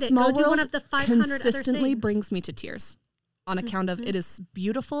 don't write it. Small Go do World one of the 500 consistently other things. brings me to tears on account of it is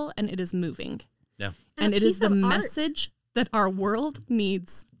beautiful and it is moving. Yeah. And a it is piece the of art. message that our world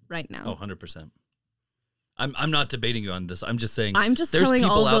needs right now. Oh, 100%. I'm not debating you on this. I'm just saying I'm just there's telling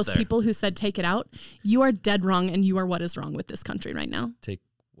people all out those there. people who said take it out, you are dead wrong and you are what is wrong with this country right now. Take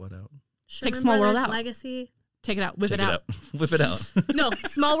what out? Take Sherman Small World Brothers out. Legacy. Take it out. Whip Take it out. Whip it out. No,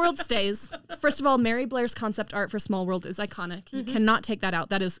 Small World stays. First of all, Mary Blair's concept art for Small World is iconic. You cannot take that out.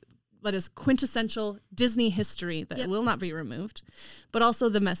 That is quintessential Disney history that will not be removed. But also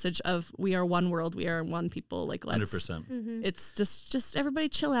the message of we are one world, we are one people. Like let's 100%. It's just everybody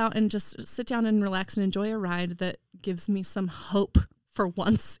chill out and just sit down and relax and enjoy a ride that gives me some hope for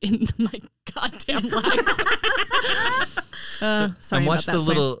once in my goddamn life. Sorry And watch about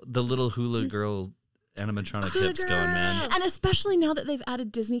that the little hula girl animatronic hips going, man. And especially now that they've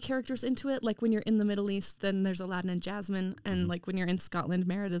added Disney characters into it, like when you're in the Middle East, then there's Aladdin and Jasmine, and like when you're in Scotland,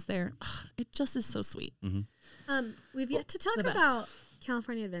 Merida's there. Ugh, it just is so sweet. We've yet to talk the best. about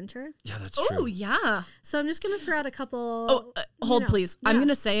California Adventure. Yeah, that's Oh true. yeah. So I'm just going to throw out a couple. Hold please. I'm yeah.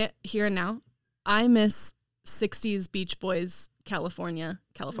 gonna say it here and now. I miss 60s Beach Boys California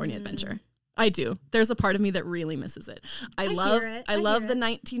Adventure. I do. There's a part of me that really misses it. I love hear it. I I love hear the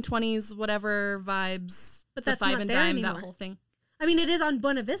it. 1920s whatever vibes. But the that's five not and there dime, anymore. that whole thing. I mean, it is on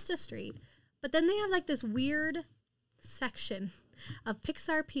Buena Vista Street, but then they have like this weird section of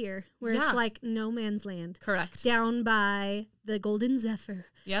Pixar Pier where Yeah. it's like no man's land. Correct. Down by the Golden Zephyr.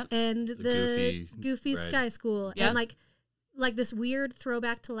 Yep. And the Goofy ride. Sky School. Yep. And like this weird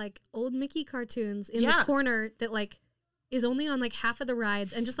throwback to like old Mickey cartoons in Yeah. the corner that like is only on like half of the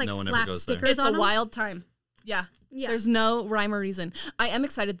rides and just like No one ever slap goes there. stickers It's on a 'em. wild time. Yeah. Yeah. There's no rhyme or reason. I am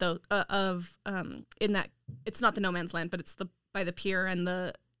excited though of in that it's not the no man's land, but it's the by the pier and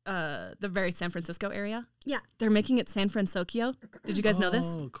the very San Francisco area. Yeah. They're making it San Francisco. Did you guys know this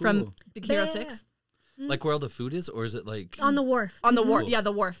Oh, from cool. Big Hero Yeah. 6? Like where all the food is, or is it like On the wharf. On the wharf, Cool. yeah,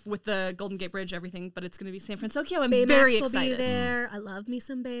 the wharf with the Golden Gate Bridge, everything, but it's going to be San Francisco. I'm Baymax very will excited. be there. I love me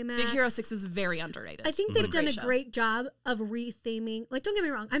some Baymax. Big Hero 6 is very underrated. I think they've done a show. great job of retheming. Like, don't get me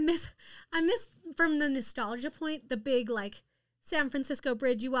wrong, I miss from the nostalgia point the big like San Francisco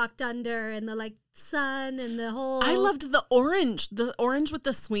bridge you walked under and the like sun and the whole. I loved the orange with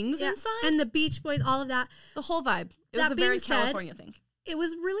the swings Yeah, inside, and the Beach Boys, all of that. the whole vibe. It That was a very being said, California thing. It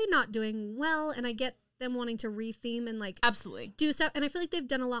was really not doing well, and I get them wanting to retheme and like Absolutely. do stuff. And I feel like they've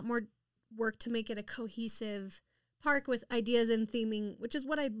done a lot more work to make it a cohesive park with ideas and theming, which is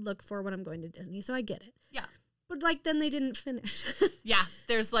what I look for when I'm going to Disney. So I get it. Yeah. But like then they didn't finish. Yeah.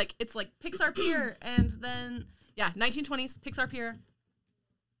 There's like, it's like Pixar Pier and then, 1920s, Pixar Pier, ?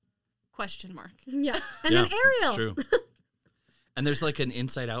 Yeah. And then Ariel. It's true. And there's like an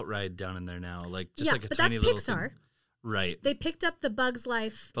Inside Out ride down in there now. Like just like a tiny little Pixar. thing. Right. They picked up the Bugs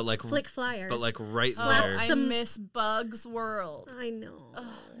Life Flick Flyers. But like right Slapped there. I miss Bugs World. I know.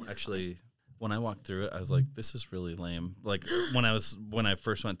 Actually, when I walked through it, I was like, this is really lame. Like when I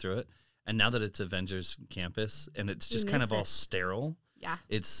first went through it, and now that it's Avengers Campus and it's just kind of all sterile. Yeah.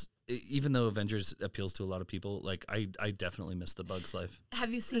 Even though Avengers appeals to a lot of people, like I definitely miss the Bugs Life.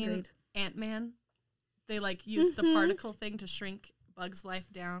 Have you seen Ant-Man? They like use the particle thing to shrink Bugs World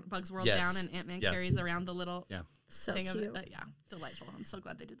down, and Ant-Man carries around the little so thing cute. of it. Delightful. I'm so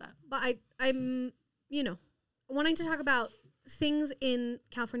glad they did that. But I'm wanting to talk about things in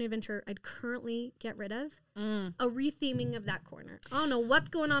California Adventure I'd currently get rid of. A retheming of that corner. I don't know what's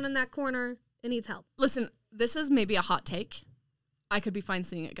going on in that corner. It needs help. Listen, this is maybe a hot take. I could be fine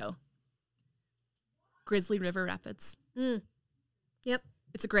seeing it go. Grizzly River Rapids. Yep.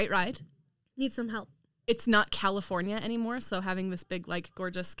 It's a great ride. Needs some help. It's not California anymore, so having this big, like,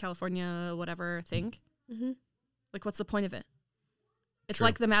 gorgeous California whatever thing, like, what's the point of it? It's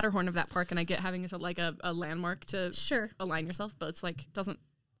like the Matterhorn of that park, and I get having it like a landmark to align yourself, but it's like, doesn't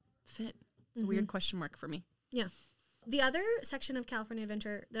fit. It's a weird question mark for me. Yeah. The other section of California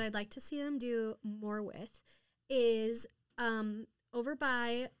Adventure that I'd like to see them do more with is over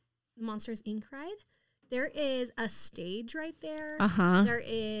by Monsters, Inc. ride. There is a stage right there. There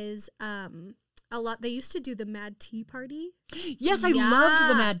is a lot. They used to do the Mad Tea Party. Yes, I loved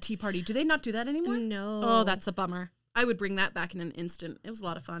the Mad Tea Party. Do they not do that anymore? No. Oh, that's a bummer. I would bring that back in an instant. It was a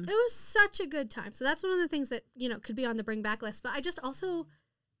lot of fun. It was such a good time. So that's one of the things that, could be on the bring back list. But I just also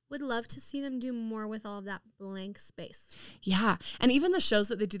would love to see them do more with all of that blank space. Yeah. And even the shows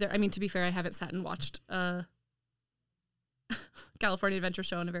that they do there. I mean, to be fair, I haven't sat and watched California Adventure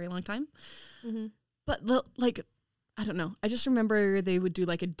show in a very long time. But I don't know. I just remember they would do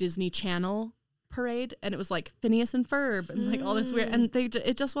like a Disney Channel parade, and it was like Phineas and Ferb and like all this weird, and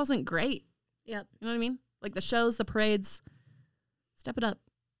it just wasn't great. Yep. You know what I mean? Like the shows, the parades, step it up.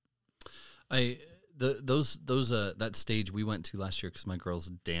 That stage we went to last year because my girls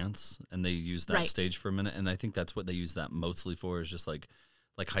dance and they used that stage for a minute, and I think that's what they use that mostly for, is just like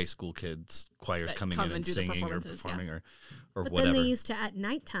high school kids, choirs coming in and singing or performing or but whatever. Then they used to at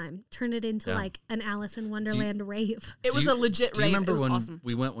nighttime turn it into like an Alice in Wonderland rave. It was a legit rave. Do you remember when awesome.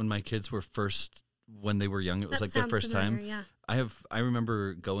 we went when my kids were when they were young? It was like their first time. Yeah. I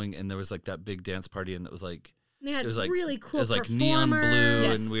remember going, and there was like that big dance party, and it was like they had it was like really cool. It was like performers. neon blue,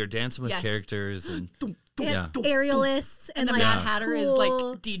 and we were dancing with characters and aerialists, and the Mad Hatter is like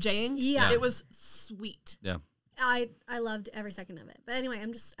DJing. Yeah, it was sweet. Yeah. I loved every second of it. But anyway,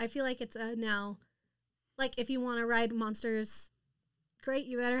 I feel like it's now, like, if you want to ride monsters, great,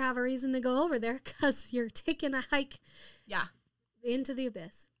 you better have a reason to go over there because you're taking a hike into the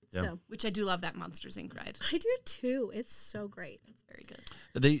abyss. Yeah. So, which I do love that Monsters, Inc. ride. I do too. It's so great. It's very good.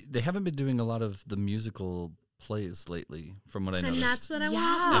 They haven't been doing a lot of the musical plays lately, from what I noticed. And that's what I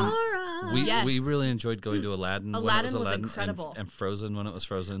want more of. We really enjoyed going to Aladdin. Aladdin when it was incredible. And Frozen when it was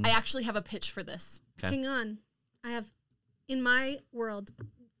Frozen. I actually have a pitch for this. Okay. Hang on. I have, in my world,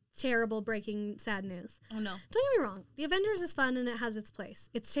 terrible breaking sad news. Oh, no. Don't get me wrong. The Avengers is fun and it has its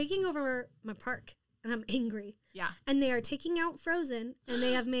place. It's taking over my park, and I'm angry. Yeah. And they are taking out Frozen, and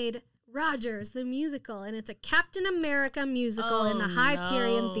they have made Rogers the musical, and it's a Captain America musical in the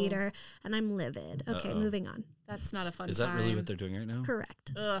Hyperion Theater, and I'm livid. Okay, moving on. That's not a fun time. Is that really what they're doing right now?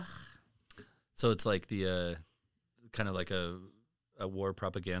 Correct. Ugh. So it's like the kind of like a war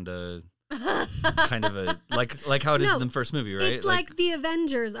propaganda kind of a like how it is in the first movie, right? It's like the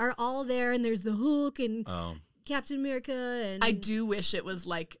Avengers are all there, and there's the Hulk and Captain America, and I do wish it was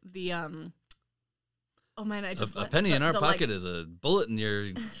like the oh man, I just a penny in our pocket is a bullet in your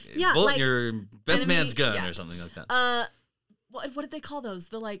in your best man's gun or something like that. What did they call those?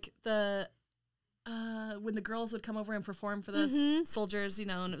 The when the girls would come over and perform for the soldiers,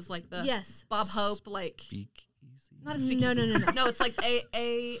 and it was like the Bob Hope Speak easy. Not a speakeasy. No. No, it's like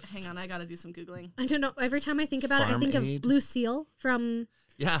a. Hang on, I gotta do some Googling. I don't know. Every time I think about it, I think of Lucille from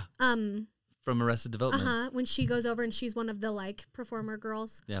from Arrested Development. When she goes over and she's one of the performer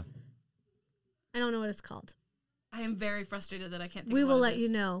girls. Yeah. I don't know what it's called. I am very frustrated that I can't think We of will what let you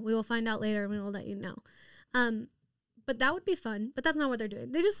know. We will find out later, and we will let you know. But that would be fun. But that's not what they're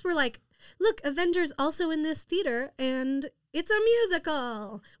doing. They just were like, look, Avengers also in this theater, and it's a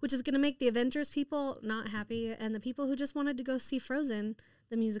musical, which is going to make the Avengers people not happy, and the people who just wanted to go see Frozen,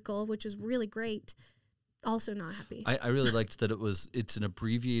 the musical, which was really great. Also not happy. I really liked that it's an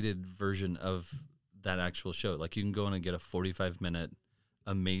abbreviated version of that actual show. Like you can go in and get a 45-minute,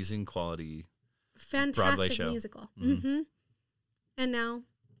 amazing quality Broadway fantastic show. Musical. Mm-hmm. And now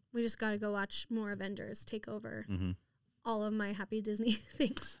we just got to go watch more Avengers take over all of my happy Disney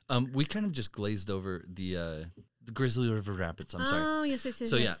things. We kind of just glazed over the Grizzly River Rapids. I'm sorry. Oh, yes.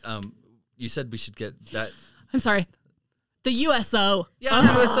 So yeah, you said we should get that. I'm sorry. The USO. Yeah,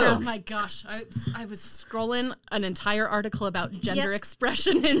 the USO. Oh my gosh. I was scrolling an entire article about gender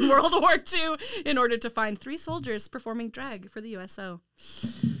expression in World War II in order to find 3 soldiers performing drag for the USO.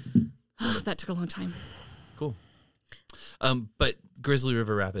 That took a long time. Cool. But Grizzly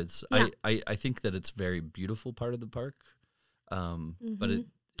River Rapids, Yeah. I think that it's a very beautiful part of the park. But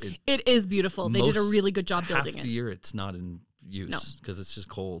It is beautiful. They did a really good job building half the year it's not in use because it's just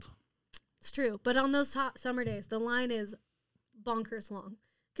cold. It's true. But on those hot summer days, the line is bonkers long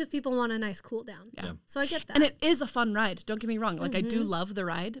because people want a nice cool down. Yeah. So I get that. And it is a fun ride. Don't get me wrong. Like I do love the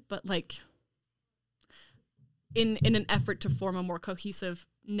ride, but like in an effort to form a more cohesive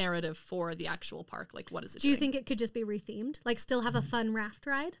narrative for the actual park, like what is it? Do you think it could just be rethemed? Like still have a fun raft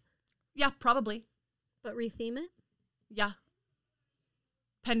ride, Yeah, probably. but retheme it? Yeah.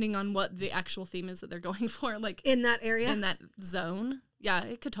 Depending on what the actual theme is that they're going for, like In that area? in that zone. Yeah,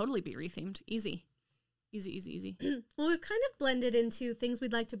 it could totally be rethemed. Easy. Well, we've kind of blended into things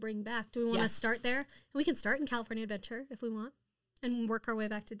we'd like to bring back. Do we want to Yes. start there? And we can start in California Adventure if we want and work our way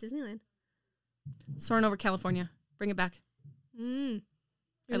back to Disneyland. Soaring over California. Bring it back. You're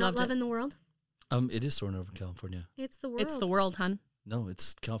I not loved it. loving the world? It is soaring over California. It's the world. It's the world, hun. No,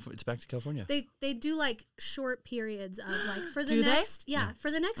 it's California. It's back to California. They do like short periods of like for the Do they? next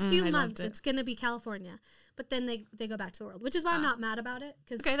for the next few I loved months it. it's gonna be California, but then they go back to the world, which is why I'm not mad about it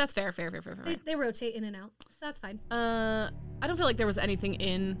because Okay, that's fair. they rotate in and out, so that's fine. I don't feel like there was anything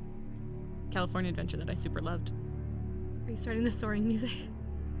in California Adventure that I super loved. Are you starting the soaring music?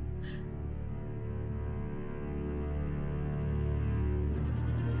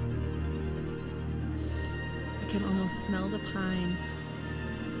 I can almost smell the pine.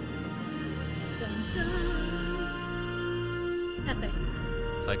 Dun, dun. Epic.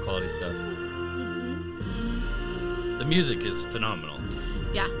 It's high quality stuff. Mm-hmm. The music is phenomenal.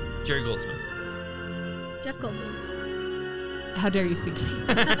 Yeah. Jerry Goldsmith. Jeff Goldblum. How dare you speak to me?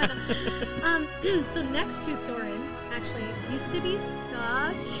 So next to Soarin' actually used to be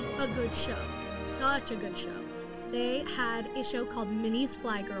such a good show. Such a good show. They had a show called Minnie's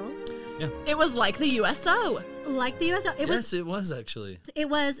Fly Girls. Yeah. It was like the USO. Like the USO. It was actually. It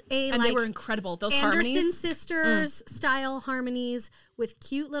was a And like they were incredible. Those Anderson harmonies. Sisters style harmonies with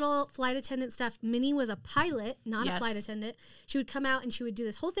cute little flight attendant stuff. Minnie was a pilot, not a Yes. flight attendant. She would come out and she would do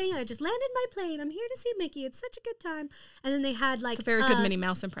this whole thing. I just landed my plane. I'm here to see Mickey. It's such a good time. And then they had like It's a very good Minnie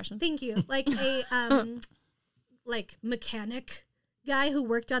Mouse impression. Thank you. Like a like mechanic guy who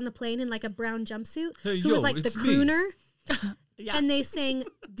worked on the plane in like a brown jumpsuit who was like the it's me. crooner. Yeah. And they sang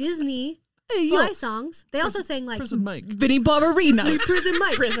Disney fly songs. They also sang like Prison Mike. Vinnie Barbarina. Prison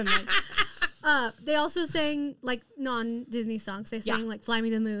Mike. Prison Mike. They also sang like non-Disney songs. They sang like "Fly Me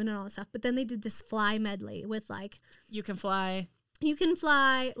to the Moon" and all that stuff. But then they did this fly medley with like You Can Fly. "You Can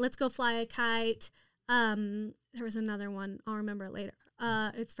Fly," "Let's Go Fly a Kite." There was another one. I'll remember it later.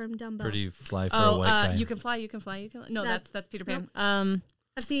 It's from Dumbo. Pretty fly for a white guy. You Can Fly, You Can Fly, You Can. No, That- that's Peter Pan.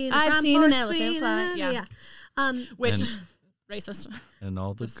 I've seen I've Front seen an Porch elephant Swing, fly, yeah. yeah. Which And- racist. And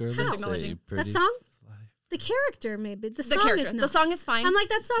all the girls just say acknowledging. pretty That song? fly. The character maybe. The The song character. is not. The song is fine. I'm like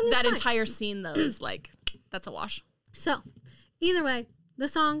that song is that fine. entire scene though is like that's a wash. So, either way, the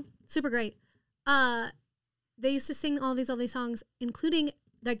song super great. They used to sing all these songs, including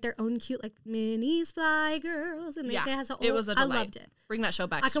like their own cute like Minnie's Fly Girls, and Yeah, they has a it was a I delight. loved it. Bring that show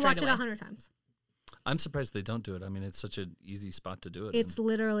back. I could straight watch it away. 100 times. I'm surprised they don't do it. I mean, it's such an easy spot to do it. It's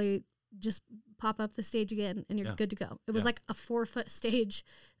literally just pop up the stage again, and you're Yeah. good to go. It was Yeah. like a 4-foot stage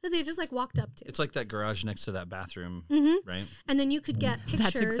that they just like walked up to. It's like that garage next to that bathroom, right? And then you could get pictures.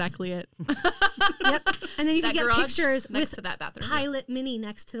 That's exactly it. Yep. And then you That could get garage pictures next with to that bathroom. Pilot Minnie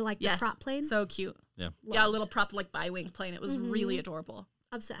next to like Yes, the prop plane. so cute. Yeah. Yeah, a little prop like bi-wing plane. It was really adorable.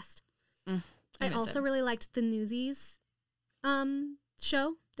 Obsessed. I I miss also it. really liked the Newsies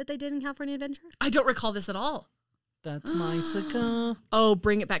show that they did in California Adventure. I don't recall this at all. That's my cigar. Oh,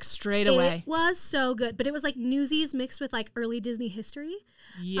 bring it back straight away. It was so good, but it was like Newsies mixed with like early Disney history.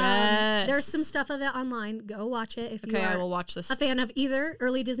 Yes. There's some stuff of it online. Go watch it if you Okay, I are will watch this. a fan of either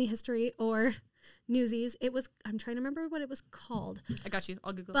early Disney history or Newsies. It was, I'm trying to remember what it was called, I got you.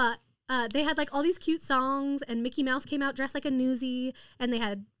 I'll Google it. but they had like all these cute songs, and Mickey Mouse came out dressed like a newsie, and they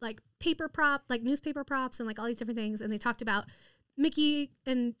had like newspaper props and like all these different things, and they talked about Mickey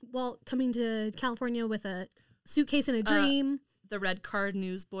and Walt coming to California with a suitcase and a dream. The Red Car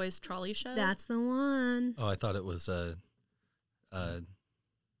Newsboys Trolley Show. That's the one. Oh, I thought it was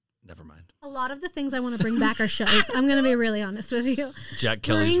never mind. A lot of the things I want to bring back are shows. I'm going to be really honest with you. Jack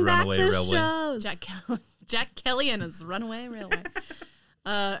Kelly's Runaway Railway. Shows. Jack Kelly and his Runaway Railway.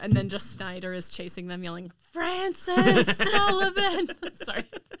 And then just Snyder is chasing them, yelling, Francis Sullivan. Sorry.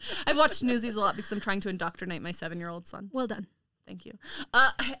 I've watched Newsies a lot because I'm trying to indoctrinate my 7-year-old son. Well done. Thank you.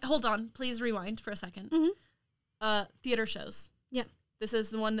 Hold on. Please rewind for a second. Mm-hmm. Theater shows. Yeah. This is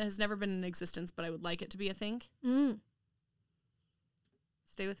the one that has never been in existence, but I would like it to be a thing.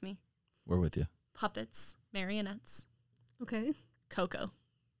 Stay with me. We're with you. Puppets, marionettes. Okay. Coco.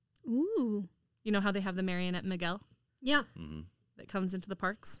 Ooh. You know how they have the marionette Miguel? Yeah. Mm-hmm. That comes into the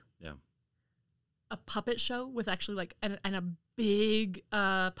parks? Yeah. A puppet show with actually like and a big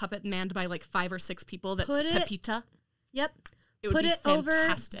puppet manned by like 5 or 6 people. That's Pepita. Yep. It would Put be it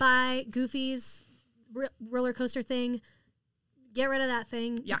fantastic. over by Goofy's roller coaster thing. Get rid of that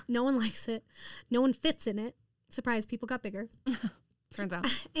thing. Yeah. No one likes it. No one fits in it. Surprise, people got bigger. Turns out.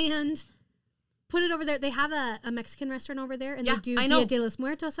 And put it over there. They have a Mexican restaurant over there, and they do I know. Dia de los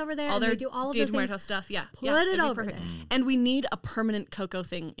Muertos over there, All and their they do all of Dia those de things. Muertos stuff, yeah. Put it it'd be over perfect. there. And we need a permanent Coco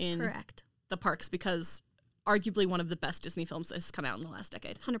thing in Correct. the parks because arguably one of the best Disney films that has come out in the last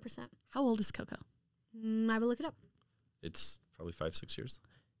decade. 100%. How old is Coco? I will look it up. It's probably 5-6 years.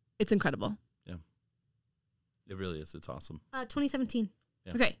 It's incredible. Yeah. It really is. It's awesome. 2017.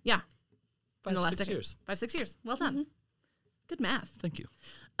 Yeah. Okay, yeah. 5-6 years. 5-6 years. Well done. Mm-hmm. Good math. Thank you.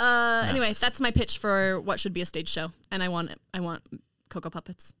 Anyway, that's my pitch for what should be a stage show, and I want Coco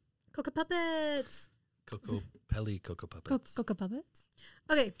puppets. Coco Puppets. Coco Puppets. Coco puppets.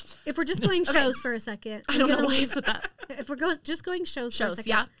 Okay, if we're just going shows for a second. I don't know why I said that. If we're just going shows for a second.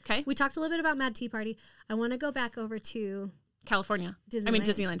 Yeah. Okay. We talked a little bit about Mad Tea Party. I want to go back over to California. Disneyland.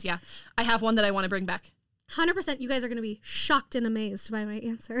 Disneyland, yeah. I have one that I want to bring back. 100%. You guys are going to be shocked and amazed by my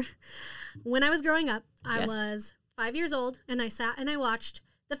answer. When I was growing up, I was 5 years old, and I sat and I watched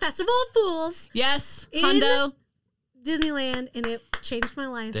the Festival of Fools. Yes. In Hondo. Disneyland, and it changed my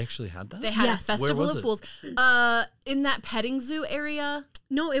life. They actually had that? They had Yes. a Festival Where was of it? Fools. In that petting zoo area.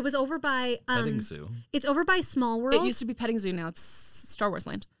 No, it was over by Petting Zoo. It's over by Small World. It used to be petting zoo. Now it's Star Wars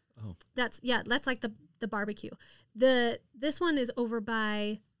Land. Oh. That's like the barbecue. This one is over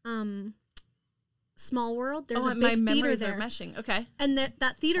by Small World. There's a big my theater memories there. are meshing. Okay. And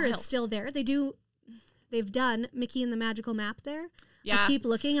that theater Wild. is still there. They've done Mickey and the Magical Map there. Yeah. I keep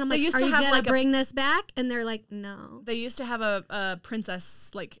looking, and I'm They like, used are to you have, going like, to a- bring this back? And they're like, no. They used to have a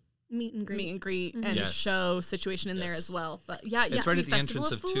princess like Meet and greet. and Yes. show situation in there Yes. as well. But yeah, It's right at the Festival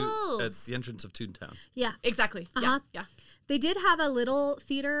entrance of Fools. the entrance of Toontown. Yeah. Exactly. Uh-huh. Yeah. They did have a little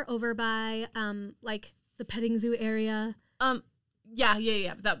theater over by like the petting zoo area.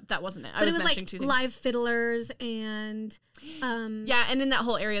 Yeah. That wasn't it. I But was it was meshing like two things. live fiddlers and Yeah, and in that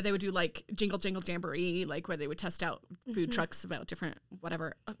whole area, they would do like Jingle Jangle Jamboree, like where they would test out food trucks about different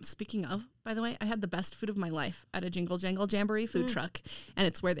whatever. Speaking of, by the way, I had the best food of my life at a Jingle Jangle Jamboree food truck, and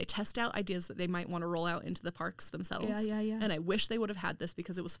it's where they test out ideas that they might want to roll out into the parks themselves. Yeah. And I wish they would have had this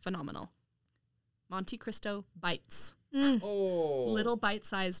because it was phenomenal. Monte Cristo bites, Oh. little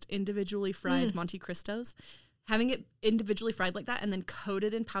bite-sized, individually fried Monte Cristos. Having it individually fried like that and then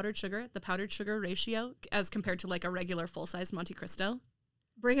coated in powdered sugar, the powdered sugar ratio as compared to like a regular full-size Monte Cristo.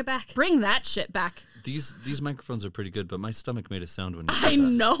 bring it back. Bring that shit back. These microphones are pretty good, but my stomach made a sound when you said I that.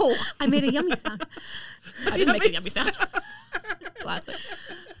 know. I made a yummy sound. I didn't make a yummy sound. Classic.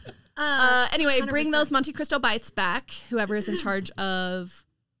 Anyway, bring 100%. those Monte Cristo bites back. Whoever is in charge of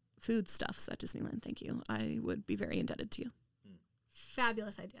food stuffs at Disneyland, thank you. I would be very indebted to you.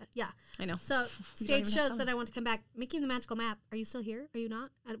 Fabulous idea. Yeah. I know. So You don't stage even have to shows tell that me. I want to come back. Mickey and the Magical Map. Are you still here? Are you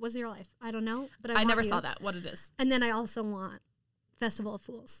not? What's your life? I don't know, but I I want never you. saw that. What it is. And then I also want Festival of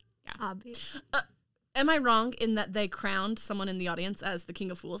Fools. Yeah. Obvious. Am I wrong in that they crowned someone in the audience as the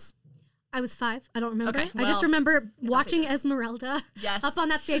King of Fools? I was 5. I don't remember. Okay, I just well, remember thought watching they did. Esmeralda Yes. up on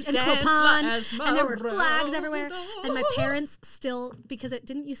that stage and Dance Copan, like and there were flags Esmeralda. everywhere. And my parents still, because it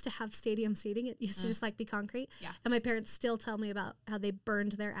didn't used to have stadium seating, it used to just like be concrete. Yeah. And my parents still tell me about how they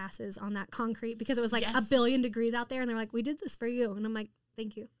burned their asses on that concrete because it was like Yes. 1 billion degrees out there, and they're like, "We did this for you," and I'm like,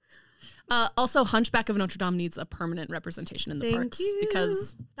 "Thank you." Also, Hunchback of Notre Dame needs a permanent representation in the Thank parks you.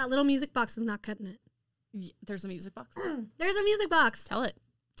 because that little music box is not cutting it. there's a music box. There's a music box Tell it.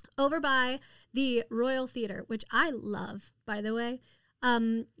 over by the Royal Theater, which I love, by the way.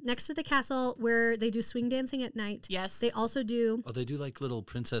 Next to the castle where they do swing dancing at night. Yes. They also do Oh, they do like little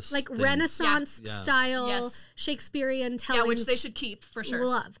princess like things. Renaissance Yeah. style Yes. Shakespearean Yeah, tellings. which they should keep for sure.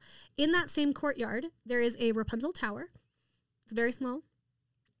 Love. In that same courtyard, there is a Rapunzel Tower. It's very small.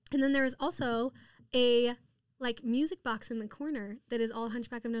 And then there is also a like music box in the corner that is all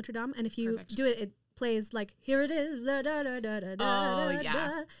Hunchback of Notre Dame. And if you do it, it plays like, here it is. Da, da, da, da, da,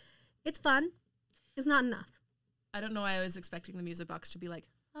 da. It's fun. It's not enough. I don't know why I was expecting the music box to be like,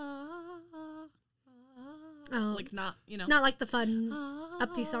 like not, you know. Not like the fun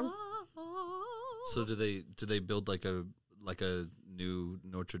upbeat song. So do they build like a new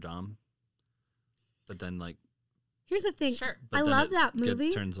Notre Dame? But then like. Here's the thing. Sure. I love that movie.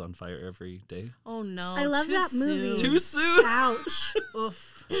 It turns on fire every day. Oh no. I love that movie. Too soon. Ouch.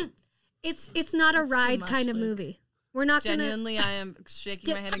 Oof. It's not a ride kind of movie. We're not genuinely. I am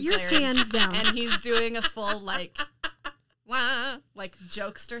shaking my head and your glaring. hands down. And he's doing a full like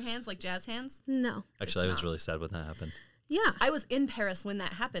jokester hands, like jazz hands. No. Actually, I was really sad when that happened. Yeah. I was in Paris when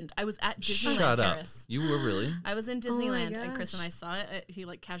that happened. I was at Disneyland Shut Paris. Up. You were really? I was in Disneyland, Oh and Chris and I saw it. He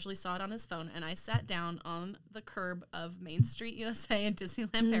like casually saw it on his phone, and I sat down on the curb of Main Street, USA, in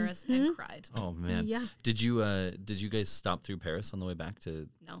Disneyland Paris, and cried. Oh man. Yeah. Did you guys stop through Paris on the way back to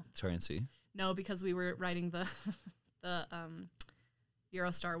try and see? No, because we were riding the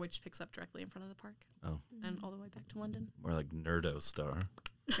Eurostar, which picks up directly in front of the park. Oh. And all the way back to London. More like Nerdo Star.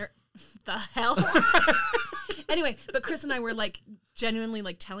 The hell? Anyway, but Chris and I were like genuinely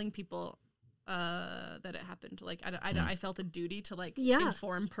like telling people that it happened. Like I felt a duty to like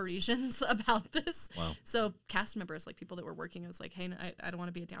inform Parisians about this. Wow. So cast members, like people that were working, I was like, hey, I don't want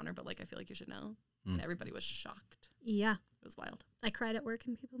to be a downer, but like I feel like you should know. And everybody was shocked. Yeah. It was wild. I cried at work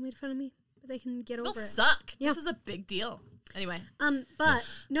and people made fun of me, but they can get over it. Suck. Yeah. This is a big deal. Anyway. But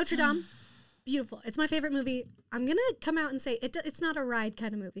Notre Dame, beautiful. It's my favorite movie. I'm going to come out and say it's not a ride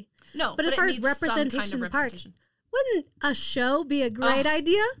kind of movie. No, but as far as representation in the park, wouldn't a show be a great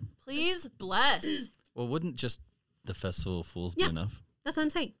idea? Please bless. Well, wouldn't just the Festival of Fools be enough? That's what I'm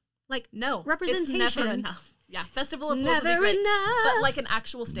saying. Like, no, representation. It's never enough. Yeah, Festival of Fools would be great. But like an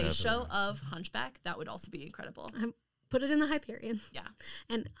actual stage show of Hunchback, that would also be incredible. Put it in the Hyperion. Yeah.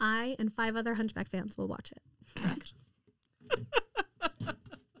 And I and 5 other Hunchback fans will watch it. Correct.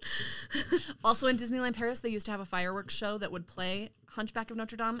 Also in Disneyland Paris, they used to have a fireworks show that would play Hunchback of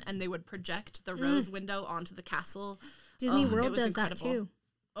Notre Dame, and they would project the rose window onto the castle. Disney World does that too.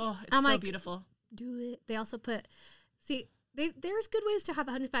 Oh, it's so beautiful. Do it. They also there's good ways to have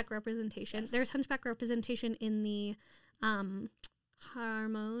a Hunchback representation. Yes. There's Hunchback representation in the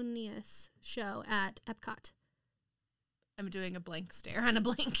Harmonious show at Epcot. I'm doing a blank stare and a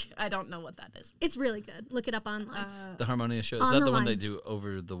blink. I don't know what that is. It's really good. Look it up online. The Harmonious show. Is that the one they do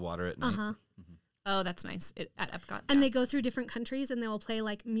over the water at night? Uh-huh. Mm-hmm. Oh, that's nice. At Epcot. And they go through different countries and they will play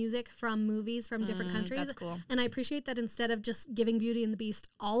like music from movies from different countries. That's cool. And I appreciate that instead of just giving Beauty and the Beast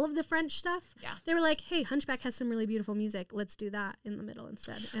all of the French stuff, they were like, hey, Hunchback has some really beautiful music. Let's do that in the middle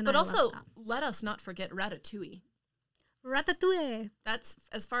instead. And but also, let us not forget Ratatouille. Ratatouille. That's,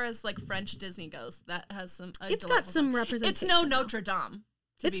 as far as like French Disney goes, that has some... It's got some representation. It's no Notre Dame.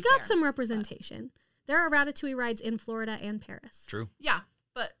 It's got some representation. There are Ratatouille rides in Florida and Paris. True. Yeah,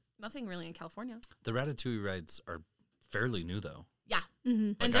 but nothing really in California. The Ratatouille rides are fairly new, though. Yeah. Mm-hmm.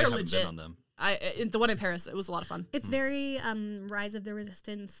 Like, and they're legit. Been on them. The one in Paris, it was a lot of fun. It's very Rise of the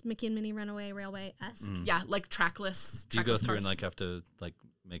Resistance, Mickey and Minnie Runaway Railway-esque. Yeah, like trackless. Do you go through and like have to like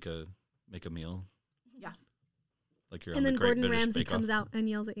make a meal? Yeah. Like you're and on then the Great Gordon British Ramsay Bake comes Off. out and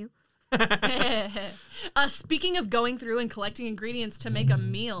yells at you. Speaking of going through and collecting ingredients to make a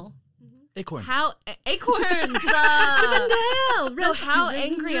meal. Acorns. Acorns! How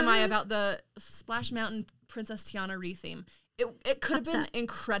angry am I about the Splash Mountain Princess Tiana re-theme? It could have been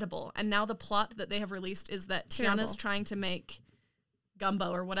incredible. And now the plot that they have released is that Tiana's trying to make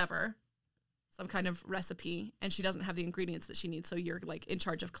gumbo or whatever, some kind of recipe, and she doesn't have the ingredients that she needs, so you're like in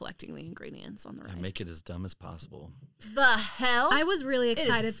charge of collecting the ingredients on the ride. And make it as dumb as possible. The hell? I was really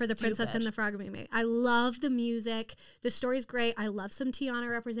excited for the Princess and the Frog remake. I love the music. The story's great. I love some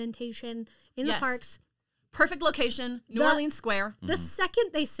Tiana representation in the parks. Perfect location, New Orleans Square. The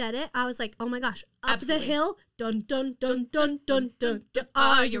second they said it, I was like, oh my gosh, up the hill, dun, dun, dun, dun, dun, dun, dun.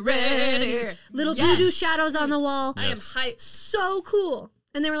 Are you ready? Little voodoo shadows on the wall. I am hyped. So cool.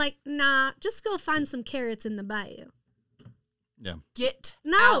 And they were like, nah, just go find some carrots in the bayou. Yeah. Get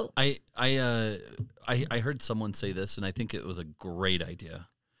out. I heard someone say this, and I think it was a great idea,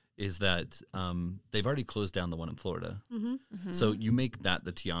 is that they've already closed down the one in Florida. Mm-hmm. Mm-hmm. So you make that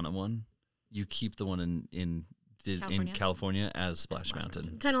the Tiana one. You keep the one in California as Splash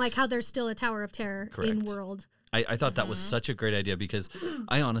Mountain. Kind of like how there's still a Tower of Terror in World. I thought that was such a great idea because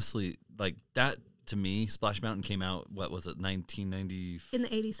I honestly, like that, to me, Splash Mountain came out, what was it, 1995? In the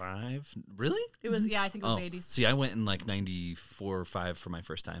 80s. Really? It was, I think it was the 80s. See, I went in like 94 or 5 for my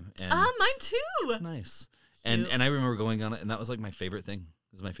first time. And mine too. Nice. And I remember going on it, and that was like my favorite thing.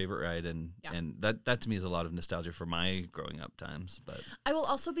 It was my favorite ride, and that to me is a lot of nostalgia for my growing up times. But I will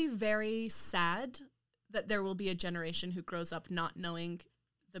also be very sad that there will be a generation who grows up not knowing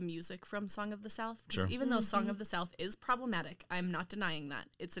the music from Song of the South. Sure. Even though Song of the South is problematic, I'm not denying that.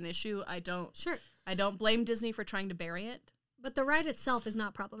 It's an issue. I don't blame Disney for trying to bury it. But the ride itself is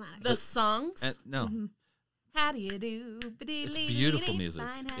not problematic. The songs? No. How do you do? It's beautiful music.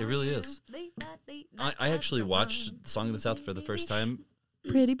 It really is. I actually watched Song of the South for the first time.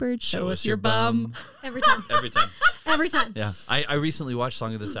 Pretty bird, show us your bum. Every time. Every time. Every time. Yeah. I recently watched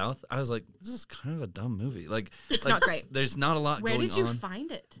Song of the South. I was like, this is kind of a dumb movie. Like, it's not great. There's not a lot going on. Where did you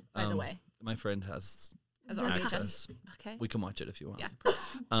find it, by the way? My friend has access. Okay. We can watch it if you want.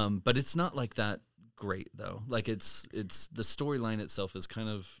 Yeah. But it's not like that great though. Like it's the storyline itself is kind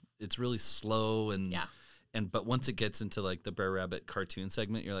of, it's really slow but once it gets into like the Brer Rabbit cartoon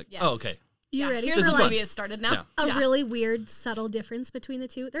segment, you're like, oh, okay. You ready? Here's the movie has started now. Yeah. A really weird, subtle difference between the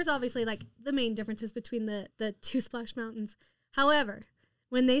two. There's obviously like the main differences between the two Splash Mountains. However,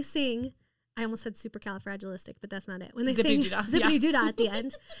 when they sing, I almost said supercalifragilistic, but that's not it. When they sing Zippity Doo Dah at the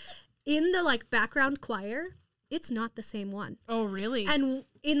end, in the like background choir, it's not the same one. Oh, really? And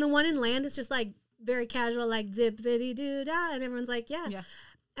in the one in Land, it's just like very casual, like Zippity Doo Dah, and everyone's like, yeah.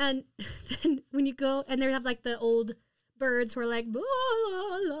 And then when you go, and they have like the old birds who are like, la,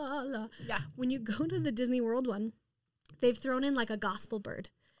 la, la, la. Yeah. When you go to the Disney World one, they've thrown in like a gospel bird.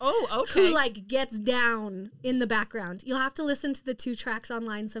 Oh, okay. Who like gets down in the background. You'll have to listen to the 2 tracks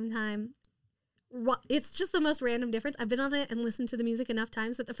online sometime. It's just the most random difference. I've been on it and listened to the music enough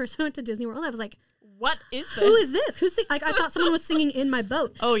times that the first time I went to Disney World, I was like, what is this? Who is this? Who's like, I thought someone was singing in my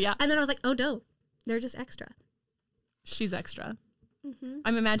boat. Oh, yeah. And then I was like, oh, no, they're just extra. She's extra. Mm-hmm.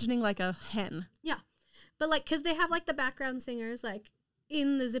 I'm imagining like a hen. Yeah. But like, because they have like the background singers like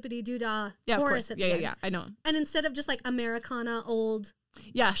in the Zippity Doo Dah chorus at the end. Yeah, I know. And instead of just like Americana old.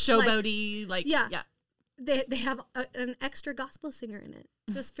 Yeah, showboaty, yeah. They have an extra gospel singer in it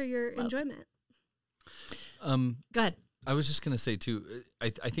just for your enjoyment. Go ahead. I was just going to say too, I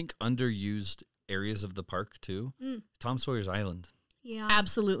think underused areas of the park too. Tom Sawyer's Island. Yeah.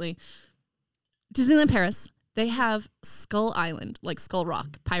 Absolutely. Disneyland Paris. They have Skull Island, like Skull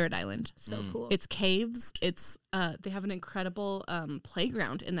Rock, Pirate Island. So cool. It's caves. It's they have an incredible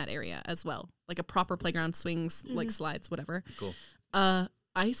playground in that area as well, like a proper playground, swings, like slides, whatever. Cool.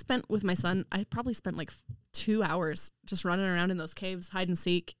 I spent with my son. I probably spent like 2 hours just running around in those caves, hide and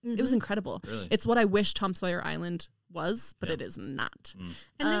seek. It was incredible. Really? It's what I wish Tom Sawyer Island was, but it is not.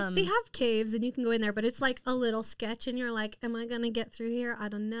 And they have caves and you can go in there, but it's like a little sketch and you're like, am I going to get through here? I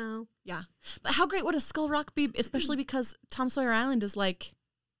don't know. Yeah. But how great would a Skull Rock be, especially because Tom Sawyer Island is like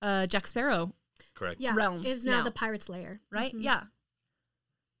Jack Sparrow. Correct. Yeah. Realm it's now the Pirate's Lair. Right? Mm-hmm. Yeah.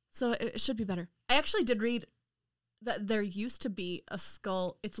 So it should be better. I actually did read that there used to be a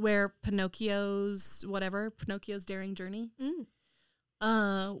skull. It's where Pinocchio's Daring Journey.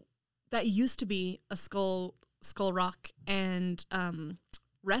 That used to be a Skull Rock and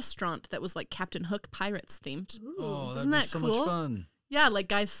restaurant that was like Captain Hook Pirates themed. Ooh. Oh, Isn't that so cool? much fun. Yeah, like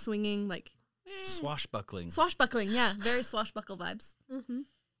guys swinging, like swashbuckling. Yeah, very swashbuckle vibes.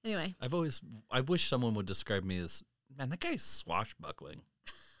 Anyway, I wish someone would describe me as, man, that guy's swashbuckling.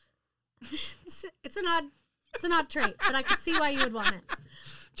 It's an odd trait, but I could see why you would want it.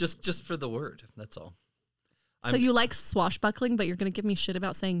 Just for the word, that's all. So you like swashbuckling, but you're going to give me shit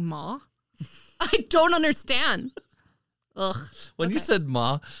about saying ma? I don't understand. Ugh. When you said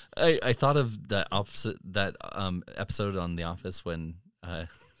ma, I thought of that episode on The Office when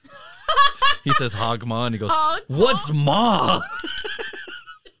he says hog ma and he goes, what's ma?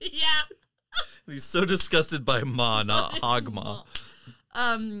 Yeah. He's so disgusted by ma, not hog ma.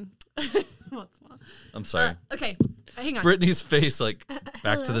 What's ma? I'm sorry. Okay, hang on. Brittany's face, like,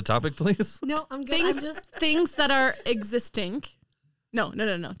 back to the topic, please. No, I'm good. Things that are existing. No.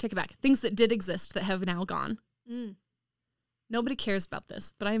 Take it back. Things that did exist that have now gone. Nobody cares about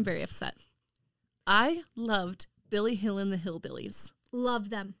this, but I am very upset. I loved Billy Hill and the Hillbillies. Love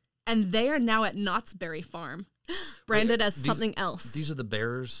them. And they are now at Knott's Berry Farm, branded as something else. These are the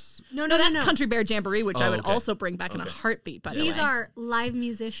bears? No, that's Country Bear Jamboree, which I would also bring back in a heartbeat, by the way. These are live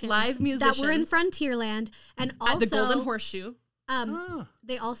musicians. That were in Frontierland. And also, at the Golden Horseshoe.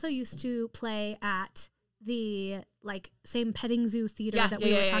 They also used to play at the same petting zoo theater that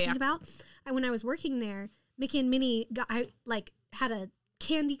we were talking about. And when I was working there, Mickey and Minnie had a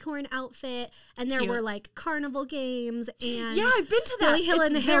candy corn outfit, and there were carnival games, and I've been to that. Billy Hill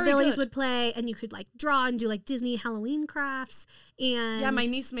and the Hillbillies would play, and you could draw and do Disney Halloween crafts. And my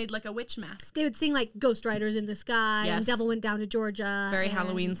niece made a witch mask. They would sing Ghost Riders in the Sky and Devil Went Down to Georgia. Very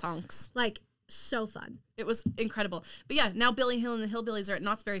Halloween songs. so fun. It was incredible. But yeah, now Billy Hill and the Hillbillies are at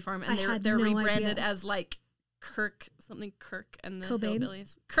Knott's Berry Farm, and they're no rebranded idea. as like Kirk and the Cobain?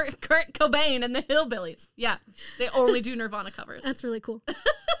 Hillbillies. Kurt Cobain and the Hillbillies. Yeah, they only do Nirvana covers. That's really cool.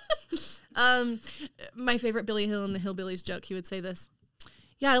 My favorite Billy Hill and the Hillbillies joke, he would say this.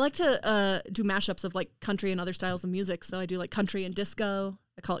 Yeah, I like to do mashups of like country and other styles of music. So I do like country and disco.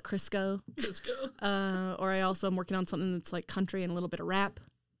 I call it Crisco. Or I also am working on something that's like country and a little bit of rap.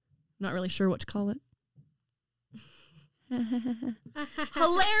 I'm not really sure what to call it.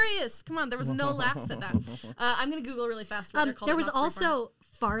 Hilarious! Come on, there was no laughs at that. I'm gonna Google really fast. What they're called there at was Knott's Berry Farm. also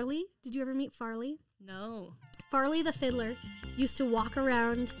Farley. Did you ever meet Farley? No. Farley the fiddler used to walk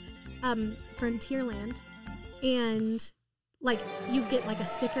around Frontierland, and like you get like a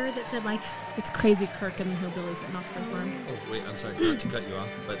sticker that said like It's Crazy Kirk and the Hillbillies at Knott's Berry Farm. Oh, wait, I'm sorry, not to cut you off,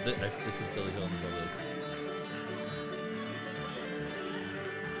 but this is Billy Hill and the Hillbillies.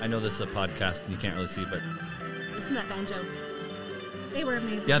 I know this is a podcast and you can't really see, but Listen to that banjo. they were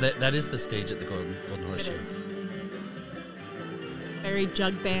amazing. yeah, that is the stage at the Golden It Horseshoe. is. Very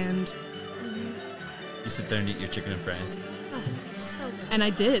jug band. You sit there and eat your chicken and fries. Oh, so good. And I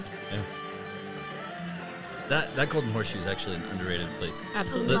did. Yeah. That Golden Horseshoe is actually an underrated place.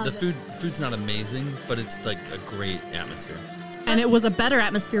 Absolutely. Love The it. food's not amazing, but it's like a great atmosphere. And it was a better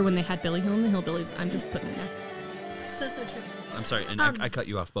atmosphere when they had Billy Hill and the Hillbillies. I'm just putting it there. So true. I'm sorry, and I cut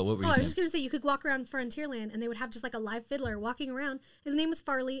you off, but what were Oh, you I was saying? just gonna say you could walk around Frontierland and they would have just like a live fiddler walking around. His name was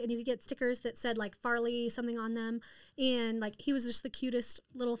Farley, and you could get stickers that said like Farley something on them, and like he was just the cutest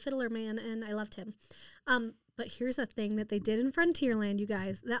little fiddler man, and I loved him. But here's a thing that they did in Frontierland, you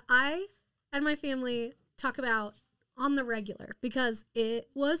guys, that I and my family talk about on the regular because it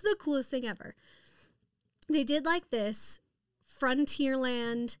was the coolest thing ever. They did like this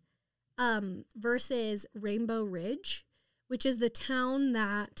Frontierland versus Rainbow Ridge, which is the town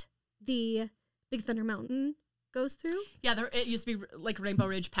that the Big Thunder Mountain goes through. Yeah, it used to be like Rainbow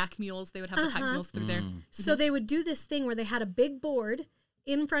Ridge pack mules. They would have the pack mules through there. So they would do this thing where they had a big board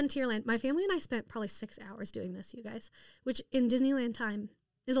in Frontierland. My family and I spent probably 6 hours doing this, you guys, which in Disneyland time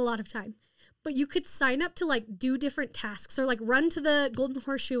is a lot of time. But you could sign up to like do different tasks or like run to the Golden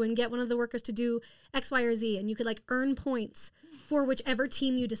Horseshoe and get one of the workers to do X, Y, or Z. And you could like earn points for whichever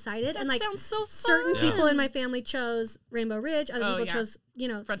team you decided. That and like sounds so fun. certain people in my family chose Rainbow Ridge. Other people chose,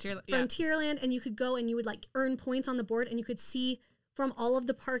 Frontierland. Frontierland. And you could go and you would like earn points on the board and you could see from all of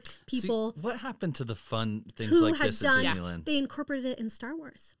the park people See, what happened to the fun things who like had this done, at Disneyland? They incorporated it in Star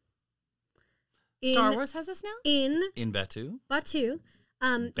Wars. Star Wars has this now? In In Batu? Batu.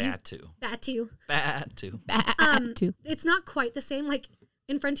 Batu. Batu. Batu. It's not quite the same. Like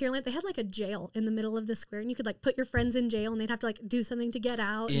in Frontierland, they had like a jail in the middle of the square, and you could like put your friends in jail, and they'd have to like do something to get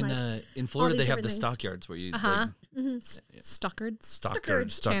out. In Florida, these they have the different things. stockyards where you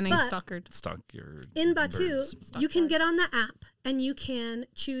Stockyards. Channing But- stockyard. In Batu, birds. you can get on the app, and you can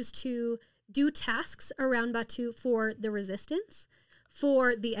choose to do tasks around Batu for the Resistance,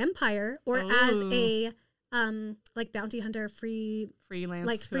 for the Empire, or as a like bounty hunter,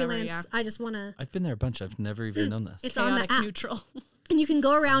 freelance. whoever, yeah. I just want to. I've been there a bunch. I've never even known this. It's on the Chaotic app. neutral. And you can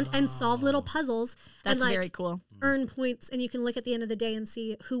go around and solve little puzzles. That's and, like, very cool. earn points, and you can look at the end of the day and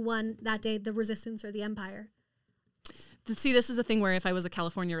see who won that day, the Resistance or the Empire. See, this is a thing where if I was a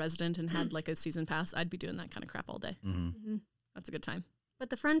California resident and had like a season pass, I'd be doing that kind of crap all day. That's a good time. But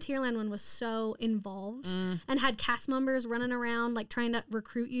the Frontierland one was so involved and had cast members running around, like trying to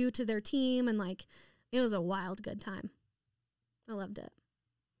recruit you to their team. And like, it was a wild good time. I loved it.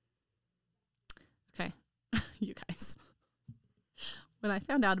 Okay. You guys. When I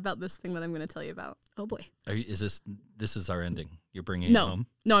found out about this thing that I'm going to tell you about. Oh boy. This is our ending? You're bringing it home?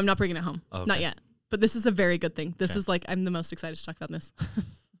 No, I'm not bringing it home. Oh, okay. Not yet. But this is a very good thing. This Okay. is like, I'm the most excited to talk about this.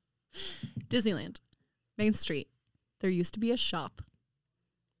 Disneyland, Main Street. There used to be a shop.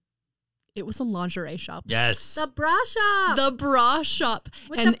 It was a lingerie shop. Yes. The bra shop. The bra shop.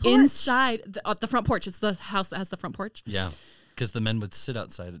 With and the porch. inside, at the front porch, it's the house that has the front porch. Yeah. Because the men would sit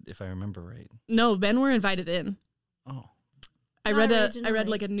outside, if I remember right. No, men were invited in. Oh. I Not read originally.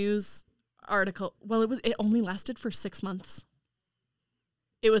 like a news article. Well, it only lasted for 6 months.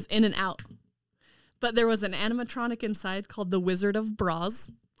 It was in and out. But there was an animatronic inside called the Wizard of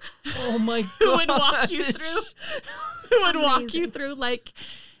Bras. Oh my God. Who would walk you through Amazing. like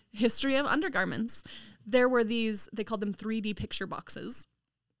history of undergarments. There were these, they called them 3D picture boxes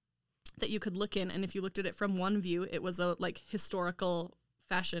that you could look in, and if you looked at it from one view, it was a like historical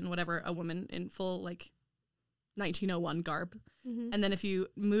fashion, whatever, a woman in full like 1901 garb. And then if you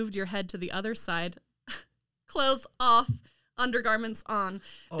moved your head to the other side, clothes off, undergarments on.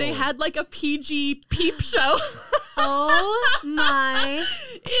 They had like a PG peep show. Oh my.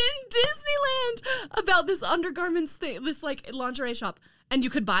 In Disneyland about this undergarments thing, this like lingerie shop. And you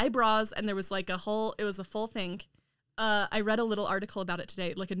could buy bras and there was like it was a full thing. I read a little article about it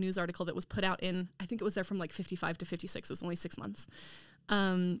today, like a news article that was put out in, I think it was there from like 55 to 56. It was only 6 months.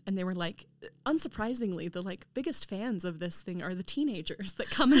 And they were like, unsurprisingly, the like biggest fans of this thing are the teenagers that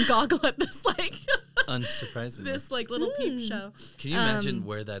come and goggle at this like unsurprisingly this like little peep show. Can you imagine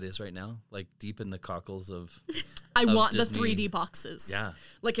where that is right now? Like deep in the cockles of I want Disney. the 3D boxes. Yeah.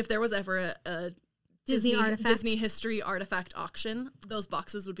 Like if there was ever a Disney history artifact auction, those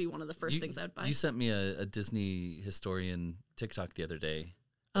boxes would be one of the first things I would buy. You sent me a Disney historian TikTok the other day.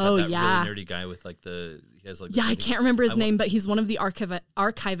 Oh, that yeah. really nerdy guy with like he has like. Yeah, I can't remember his name, but he's one of the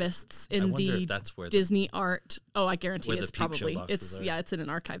archivists in the that's where Disney art. Oh, I guarantee it's probably it's in an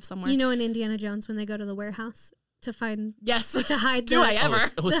archive somewhere. You know, in Indiana Jones when they go to the warehouse to find to hide. Do I ever?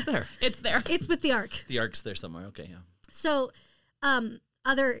 It's there. It's there. It's with the Ark. The Ark's there somewhere. Okay, yeah. So,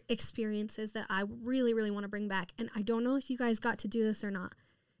 other experiences that I really, really want to bring back, and I don't know if you guys got to do this or not.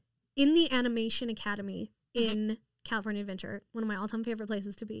 In the Animation Academy in California Adventure, one of my all-time favorite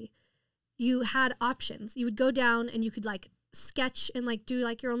places to be, you had options. You would go down and you could like sketch and like do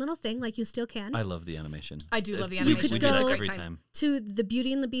like your own little thing, like you still can. I love the animation. I do love the animation. You could we go do that every time to the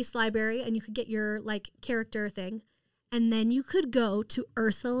Beauty and the Beast library and you could get your like character thing. And then you could go to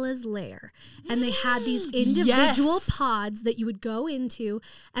Ursula's lair. And they had these individual pods that you would go into.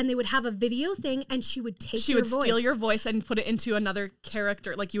 And they would have a video thing. And she would take your voice. She would steal your voice and put it into another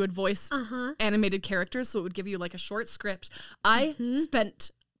character. Like you would voice animated characters. So it would give you like a short script. I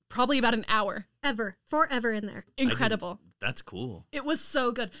spent probably about an hour. Forever in there. Incredible. That's cool. It was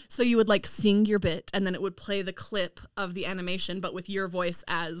so good. So you would like sing your bit and then it would play the clip of the animation, but with your voice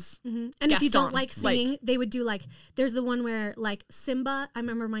as And if you don't like singing, they would do like, there's the one where like Simba, I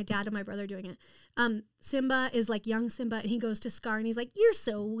remember my dad and my brother doing it. Simba is like young Simba and he goes to Scar and he's like, you're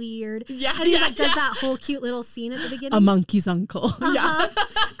so weird. Yeah. And he does that whole cute little scene at the beginning. A monkey's uncle. Yeah.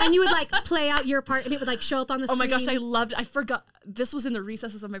 And you would like play out your part and it would like show up on the screen. Oh my gosh, I forgot. This was in the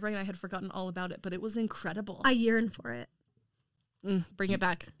recesses of my brain. I had forgotten all about it, but it was incredible. I yearn for it. Bring it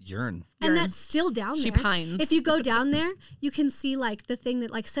back. Yearn. And that's still down there. She pines. If you go down there, you can see like the thing that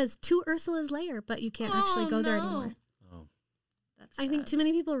like says to Ursula's lair, but you can't actually go there anymore. Oh. That's I think too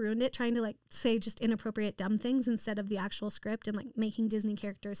many people ruined it trying to like say just inappropriate dumb things instead of the actual script and like making Disney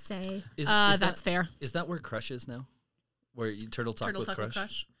characters say. That's fair. Is that where Crush is now? Where you Turtle Talk with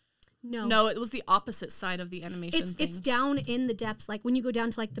Crush? No, it was the opposite side of the animation thing. It's down in the depths, like when you go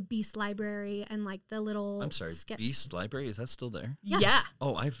down to like the Beast Library and like the little. I'm sorry, Beast Library, is that still there? Yeah.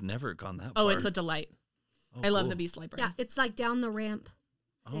 Oh, I've never gone that far. Oh, it's a delight. I love the Beast Library. Yeah, it's like down the ramp.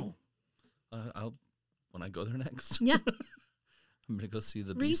 Oh, I'll when I go there next. Yeah, I'm gonna go see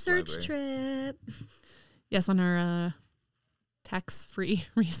the Beast Library. Research trip. Yes, on our tax-free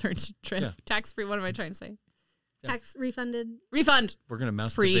research trip. Yeah. Tax-free. What am I trying to say? Tax refunded. Refund. We're gonna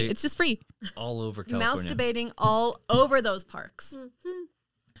mouse free. debate. It's just free. All over California. Mouse debating all over those parks.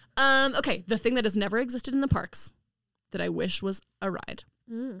 Okay, the thing that has never existed in the parks that I wish was a ride.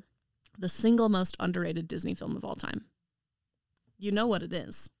 The single most underrated Disney film of all time. You know what it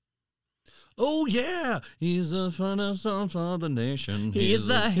is. Oh yeah, he's the funnest song for the nation. He's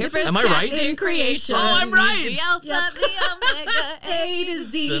the hippest Am I right? in creation. Oh, I'm right. He's the alpha, the omega, A to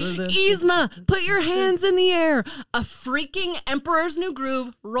Z. Yzma, put your hands in the air. A freaking Emperor's New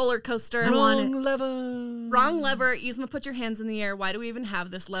Groove roller coaster. Wrong lever. Wrong lever. Yzma, put your hands in the air. Why do we even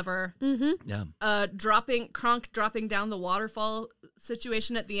have this lever? Yeah. Kronk dropping down the waterfall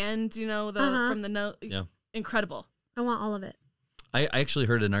situation at the end. You know from the note. Yeah. Incredible. I want all of it. I actually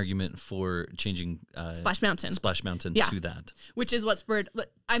heard an argument for changing Splash Mountain to that. Which is what spurred...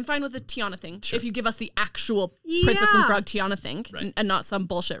 I'm fine with the Tiana thing. Sure. If you give us the actual Princess and Frog Tiana thing and not some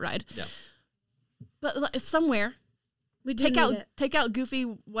bullshit ride. Yeah. But somewhere, we take out Goofy,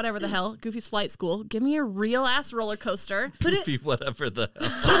 whatever the hell, Goofy's Flight School. Give me a real-ass roller coaster. Goofy, whatever the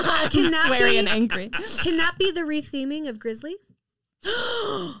hell. Can that sweary and angry. Can that be the retheming of Grizzly?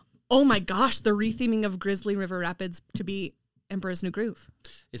 Oh my gosh, the retheming of Grizzly River Rapids to be Emperor's New Groove.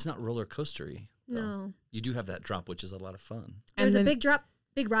 It's not roller coastery. No. You do have that drop, which is a lot of fun. There's a big drop,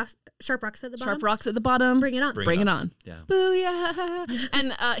 sharp rocks at the bottom. Sharp rocks at the bottom. Bring it on. Bring it on. Yeah. Booyah.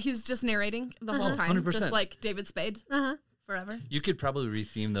 And he's just narrating the whole time. 100%. Just like David Spade. Forever. You could probably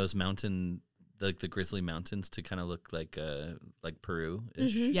retheme those the Grizzly Mountains to kind of look like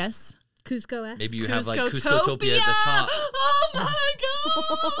Peru-ish. Yes. Cusco-esque. Maybe you have like Cuscotopia at the top. Oh my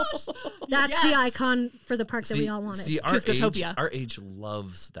gosh. That's the icon for the park that we all wanted. See, our age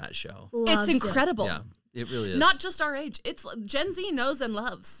loves that show. It's incredible. Yeah. It really is. Not just our age. It's Gen Z knows and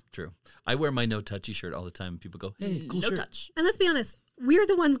loves. True. I wear my no touchy shirt all the time. People go, hey, cool shirt. No touch. And let's be honest, we're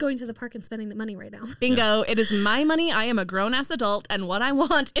the ones going to the park and spending the money right now. Bingo. It is my money. I am a grown-ass adult, and what I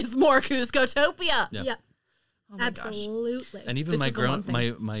want is more Cuscotopia. Yeah. Yep. Oh my Absolutely. gosh. And even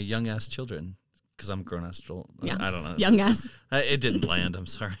my young-ass children, because I'm a grown-ass adult. Yeah. I don't know. Young ass. It didn't land. I'm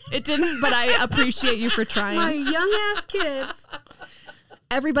sorry. It didn't, but I appreciate you for trying. My young-ass kids.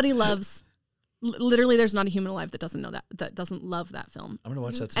 Everybody loves... Literally, there's not a human alive that doesn't know that doesn't love that film. I'm gonna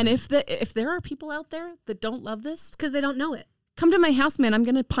watch that. And if there are people out there that don't love this, Because they don't know it. come to my house, man. I'm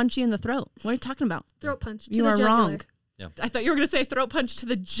gonna punch you in the throat. What are you talking about? Throat punch. To You the are jugular. wrong. Yeah. I thought you were gonna say throat punch to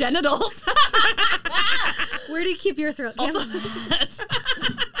the genitals. Where do you keep your throat? Also, Yes.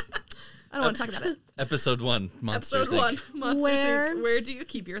 I don't want to talk about it. Episode 1, Monsters Episode 1, Inc. Monsters Where? Inc. Where do you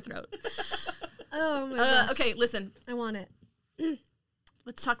keep your throat? Oh my gosh. Okay, listen. I want it.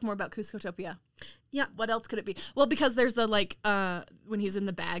 Let's talk more about Cuscotopia. Yeah. What else could it be? Well, because there's the when he's in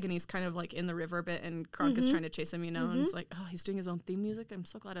the bag and he's kind of like in the river a bit and Kronk is trying to chase him, and it's like, oh, he's doing his own theme music. I'm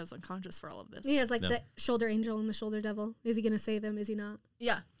so glad I was unconscious for all of this. He has like the shoulder angel and the shoulder devil. Is he going to save him? Is he not?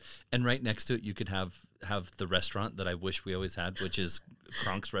 Yeah. And right next to it, you could have the restaurant that I wish we always had, which is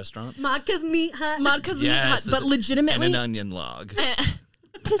Kronk's restaurant. Modka's Meat Hut. Modka's Meat Hut, but legitimately. And an onion log.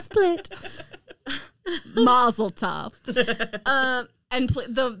 To split. Mazel tov. And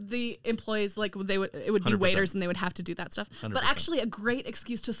the employees, like, it would be 100%. waiters and they would have to do that stuff. 100%. But actually a great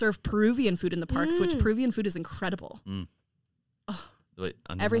excuse to serve Peruvian food in the parks, which Peruvian food is incredible. Wait,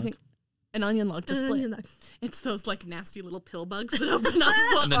 onion Everything. log? An onion log to An split. onion log. It's those like nasty little pill bugs that open up.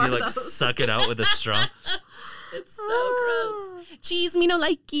 And then you like suck it out with a straw. It's so gross. Cheese me no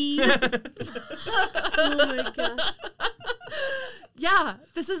likey. Oh my god. Yeah,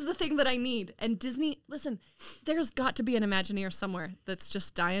 this is the thing that I need. And Disney, listen, there's got to be an Imagineer somewhere that's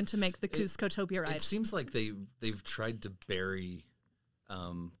just dying to make the Cuscotopia ride. It seems like they've tried to bury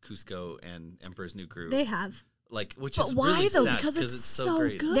Cusco and Emperor's New Groove. They have. Which But is why really though? sad Because it's so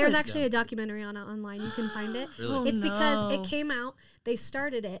great. good. There's actually a documentary on it online. You can find it. Really? Oh, It's because no. it came out, they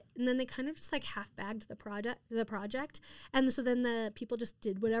started it, and then they kind of just like half-bagged the project. And so then the people just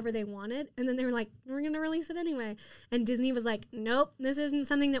did whatever they wanted, and then they were like, we're going to release it anyway. And Disney was like, nope, this isn't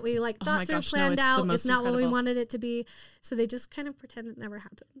something that we like Oh thought my through, gosh, no, planned it's the out. most It's not what we incredible. wanted it to be. So they just kind of pretend it never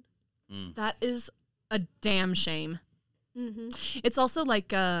happened. That is a damn shame. Mm-hmm. It's also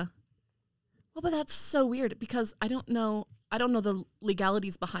like, well, but that's so weird because I don't know the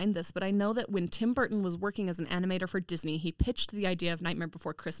legalities behind this, but I know that when Tim Burton was working as an animator for Disney, he pitched the idea of Nightmare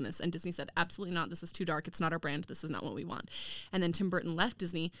Before Christmas, and Disney said, absolutely not, this is too dark, it's not our brand, this is not what we want. And then Tim Burton left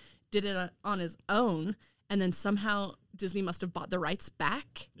Disney, did it on his own, and then somehow Disney must have bought the rights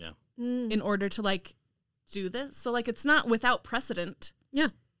back in order to, like, do this. So, like, it's not without precedent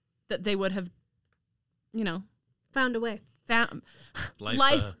that they would have, you know. Found a way.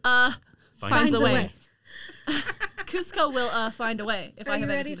 Life finds a way. Cusco will find a way if Are I you have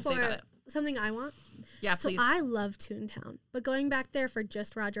ready anything to say for about it. something I want? Yeah, So please. I love Toontown, but going back there for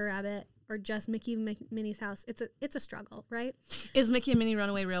just Roger Rabbit or just Mickey and Minnie's house, it's a struggle, right? Is Mickey and Minnie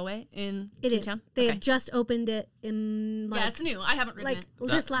Runaway Railway in It is. Toontown? They Okay. have just opened it in Yeah, it's new. I haven't ridden like it.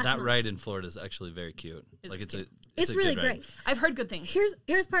 this last that month. ride in Florida is actually very cute. Is Like it cute? It's a really good ride. great. I've heard good things.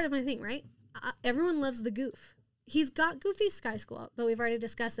 Here's part of my thing, right? Everyone loves the Goof. He's got Goofy's Sky School, but we've already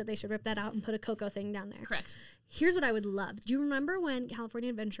discussed that they should rip that out and put a Coco thing down there. Correct. Here's what I would love. Do you remember when California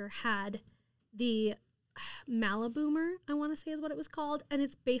Adventure had the Maliboomer, I want to say is what it was called? And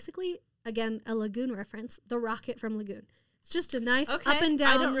it's basically, again, a Lagoon reference, the rocket from Lagoon. It's just a nice up and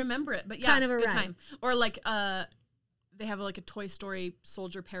down. I don't remember it, but yeah, kind of a good ride. time. Or like they have like a Toy Story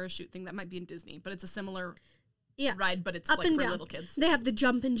soldier parachute thing that might be in Disney, but it's a similar ride, but it's up like and for down. little kids. They have the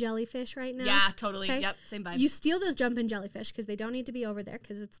jumping jellyfish right now. Yeah, totally. Okay? Yep, same vibe. You steal those jumping jellyfish because they don't need to be over there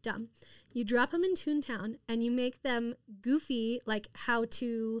because it's dumb. You drop them in Toontown and you make them Goofy, like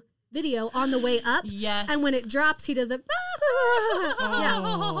how-to video on the way up. Yes. And when it drops, he does the yeah.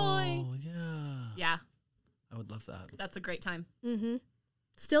 Oh, yeah. Yeah, I would love that. that's a great time. Mm-hmm.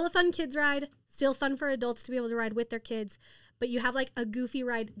 Still a fun kids ride. Still fun for adults to be able to ride with their kids. But you have like a Goofy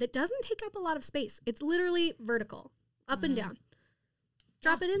ride that doesn't take up a lot of space. It's literally vertical, up and down.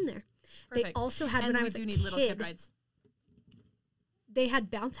 Drop it in there. Perfect. They also had, And when I we was do a need little kid rides. they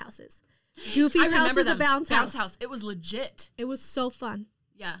had bounce houses. Goofy's house is a bounce house. It was legit. It was so fun.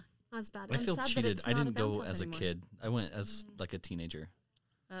 Yeah. I was bad. I at it. feel sad that cheated. it's I not a didn't bounce go house as a anymore. kid. I went as like a teenager.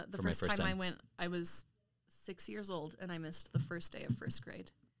 The For my first first time I time. went, I was 6 years old, and I missed the first day of first grade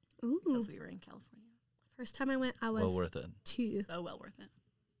Ooh. because we were in California. First time I went, I was Well worth it. 2. So well worth it.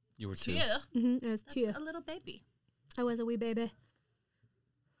 You were 2. Yeah. Mm-hmm. I was That's 2. a little baby. I was a wee baby.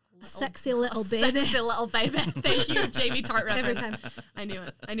 Sexy little baby. Sexy little baby. Thank you, Jamie Tart reference. Every time. I knew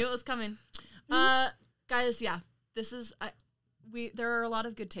it. I knew it was coming. Guys, yeah. This is there are a lot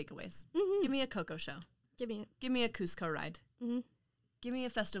of good takeaways. Mm-hmm. Give me a Coco show. Give me it. Give me a Cusco ride. Mm-hmm. Give me a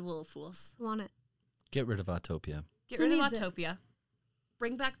Festival of Fools. Want it. Get rid of Autopia. Get rid of Autopia.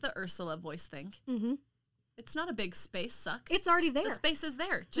 Bring back the Ursula voice thing. Mm-hmm. It's not a big space suck. It's already there. The space is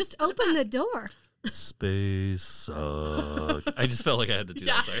there. Just open the door. Space suck. I just felt like I had to do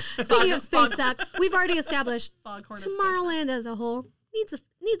that. Sorry. Speaking of space suck, we've already established Foghorn Tomorrowland as a whole needs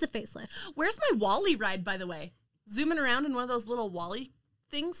a facelift. Where's my Wally ride, by the way? Zooming around in one of those little Wally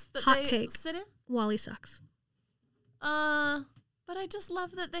things that Hot they take. sit in? Wally sucks. But I just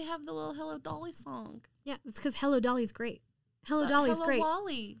love that they have the little Hello Dolly song. Yeah, it's because Hello Dolly's great. Hello Dolly's Hello great.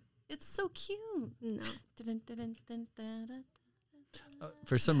 Wally. It's so cute. No.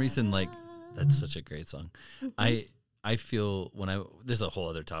 For some reason, like, that's such a great song. Mm-hmm. I feel there's a whole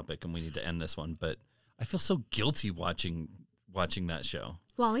other topic and we need to end this one, but I feel so guilty watching that show.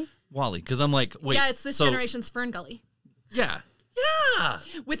 Wally? Because I'm like, wait. Yeah, it's this generation's Fern Gully. Yeah.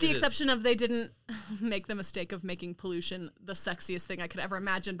 With the exception of they didn't make the mistake of making pollution the sexiest thing I could ever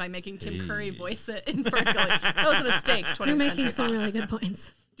imagine by making Tim Curry voice it in Fern Gully. That was a mistake. 20th You're making Century some Fox. really good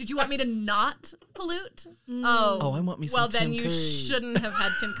points. Did you want me to not pollute? Oh, I want me some well, then Tim you Curry. shouldn't have had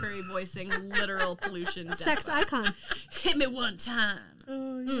Tim Curry voicing literal pollution. Death Sex threat. icon. Hit me one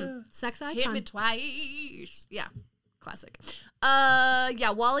time. Sex icon. Hit me twice. Yeah, classic.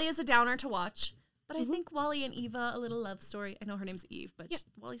 Yeah, Wally is a downer to watch, but I think Wally and Eva, a little love story. I know her name's Eve, but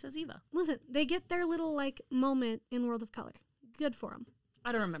Wally says Eva. Listen, they get their little moment in World of Color. Good for them.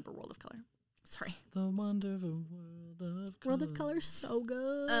 I don't remember World of Color. Sorry. The wonderful world of color. World of Color's so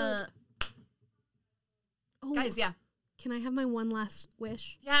good. Guys, yeah. Can I have my one last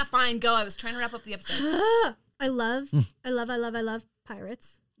wish? Yeah, fine, go. I was trying to wrap up the episode. I love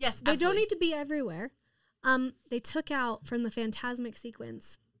pirates. Yes, They absolutely. don't need to be everywhere. They took out from the Phantasmic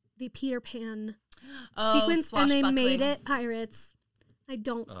sequence the Peter Pan sequence, and they made it pirates. I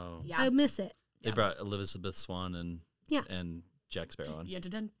don't. Oh. Yeah. I miss it. They brought Elizabeth Swann and Jack Sparrow on. I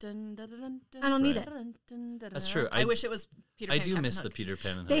don't need it. That's true. I wish it was Peter Pan. I do Captain miss Hook. the Peter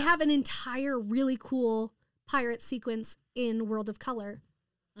Pan and They Hook. have an entire really cool pirate sequence in World of Color.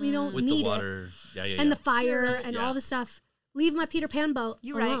 We don't With need the water. it. Yeah. And the fire and Yeah. all the stuff. Leave my Peter Pan boat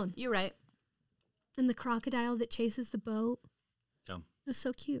You're alone. right. You're right. And the crocodile that chases the boat. Yeah. It's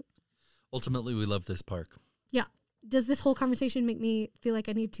so cute. Ultimately, we love this park. Yeah. Does this whole conversation make me feel like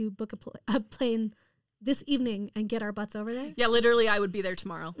I need to book a plane this evening and get our butts over there? Yeah, literally, I would be there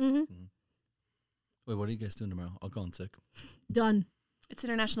tomorrow. Mm-hmm. Wait, what are you guys doing tomorrow? I'll go on sick. Done. It's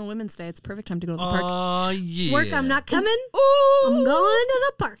International Women's Day. It's a perfect time to go to the park. Oh, yeah. Work, I'm not coming. I'm going to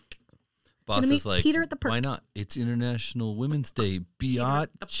the park. Boss Gonna is meet like, Peter at the park. why not? It's International Women's Day, biatch.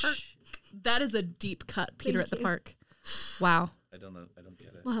 The park. That is a deep cut, Peter Thank at the you. park. Wow. I don't know. I don't get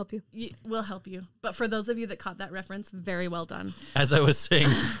it. We'll help you. We'll help you. But for those of you that caught that reference, very well done. As I was saying,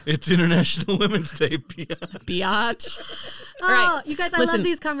 it's International Women's Day, biatch. Biatch. Oh, right. you guys, I Listen. love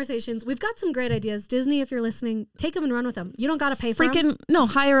these conversations. We've got some great ideas. Disney, if you're listening, take them and run with them. You don't got to pay for them. No,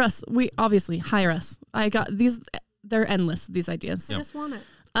 hire us. We obviously hire us. I got these. They're endless, these ideas. I just want it.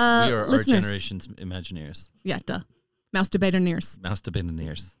 We are listeners. our generation's Imagineers. Yeah, duh. MouseDebaters.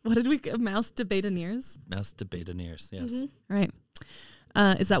 MouseDebaters. What did we MouseDebaters? MouseDebaters, yes. Mm-hmm. Right.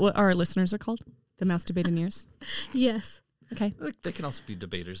 Is that what our listeners are called? The MouseDebaters? Yes. Okay. They can also be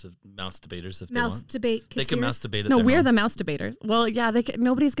debaters of mouse debaters if they Mouse want. debate. They can mouse debate at No, their we're home. the mouse debaters. Well, yeah,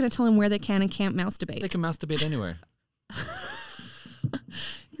 nobody's going to tell them where they can and can't mouse debate. They can mouse debate anywhere.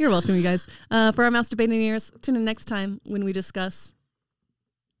 You're welcome, you guys. For our mouse debating ears, tune in next time when we discuss.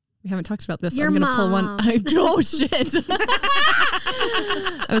 We haven't talked about this. Your I'm going to pull one. mom. Oh, shit.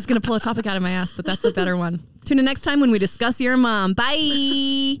 I was going to pull a topic out of my ass, but that's a better one. Tune in next time when we discuss your mom.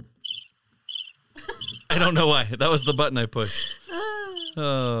 Bye. I don't know why. That was the button I pushed.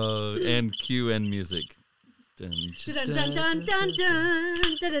 Oh, and cue and music. Dun, Dun, dun, dun, dun, dun, dun,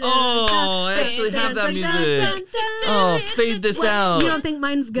 dun, dun, Oh, I dun, actually dun, have that dun, music. dun, dun, Oh, dun, fade this What? out. You don't think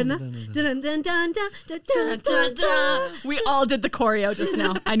mine's good enough? Dun, dun, dun, dun, dun, dun, dun, dun, dun. We all did the choreo just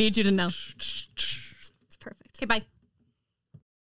now. I need you to know. It's perfect. Okay, bye.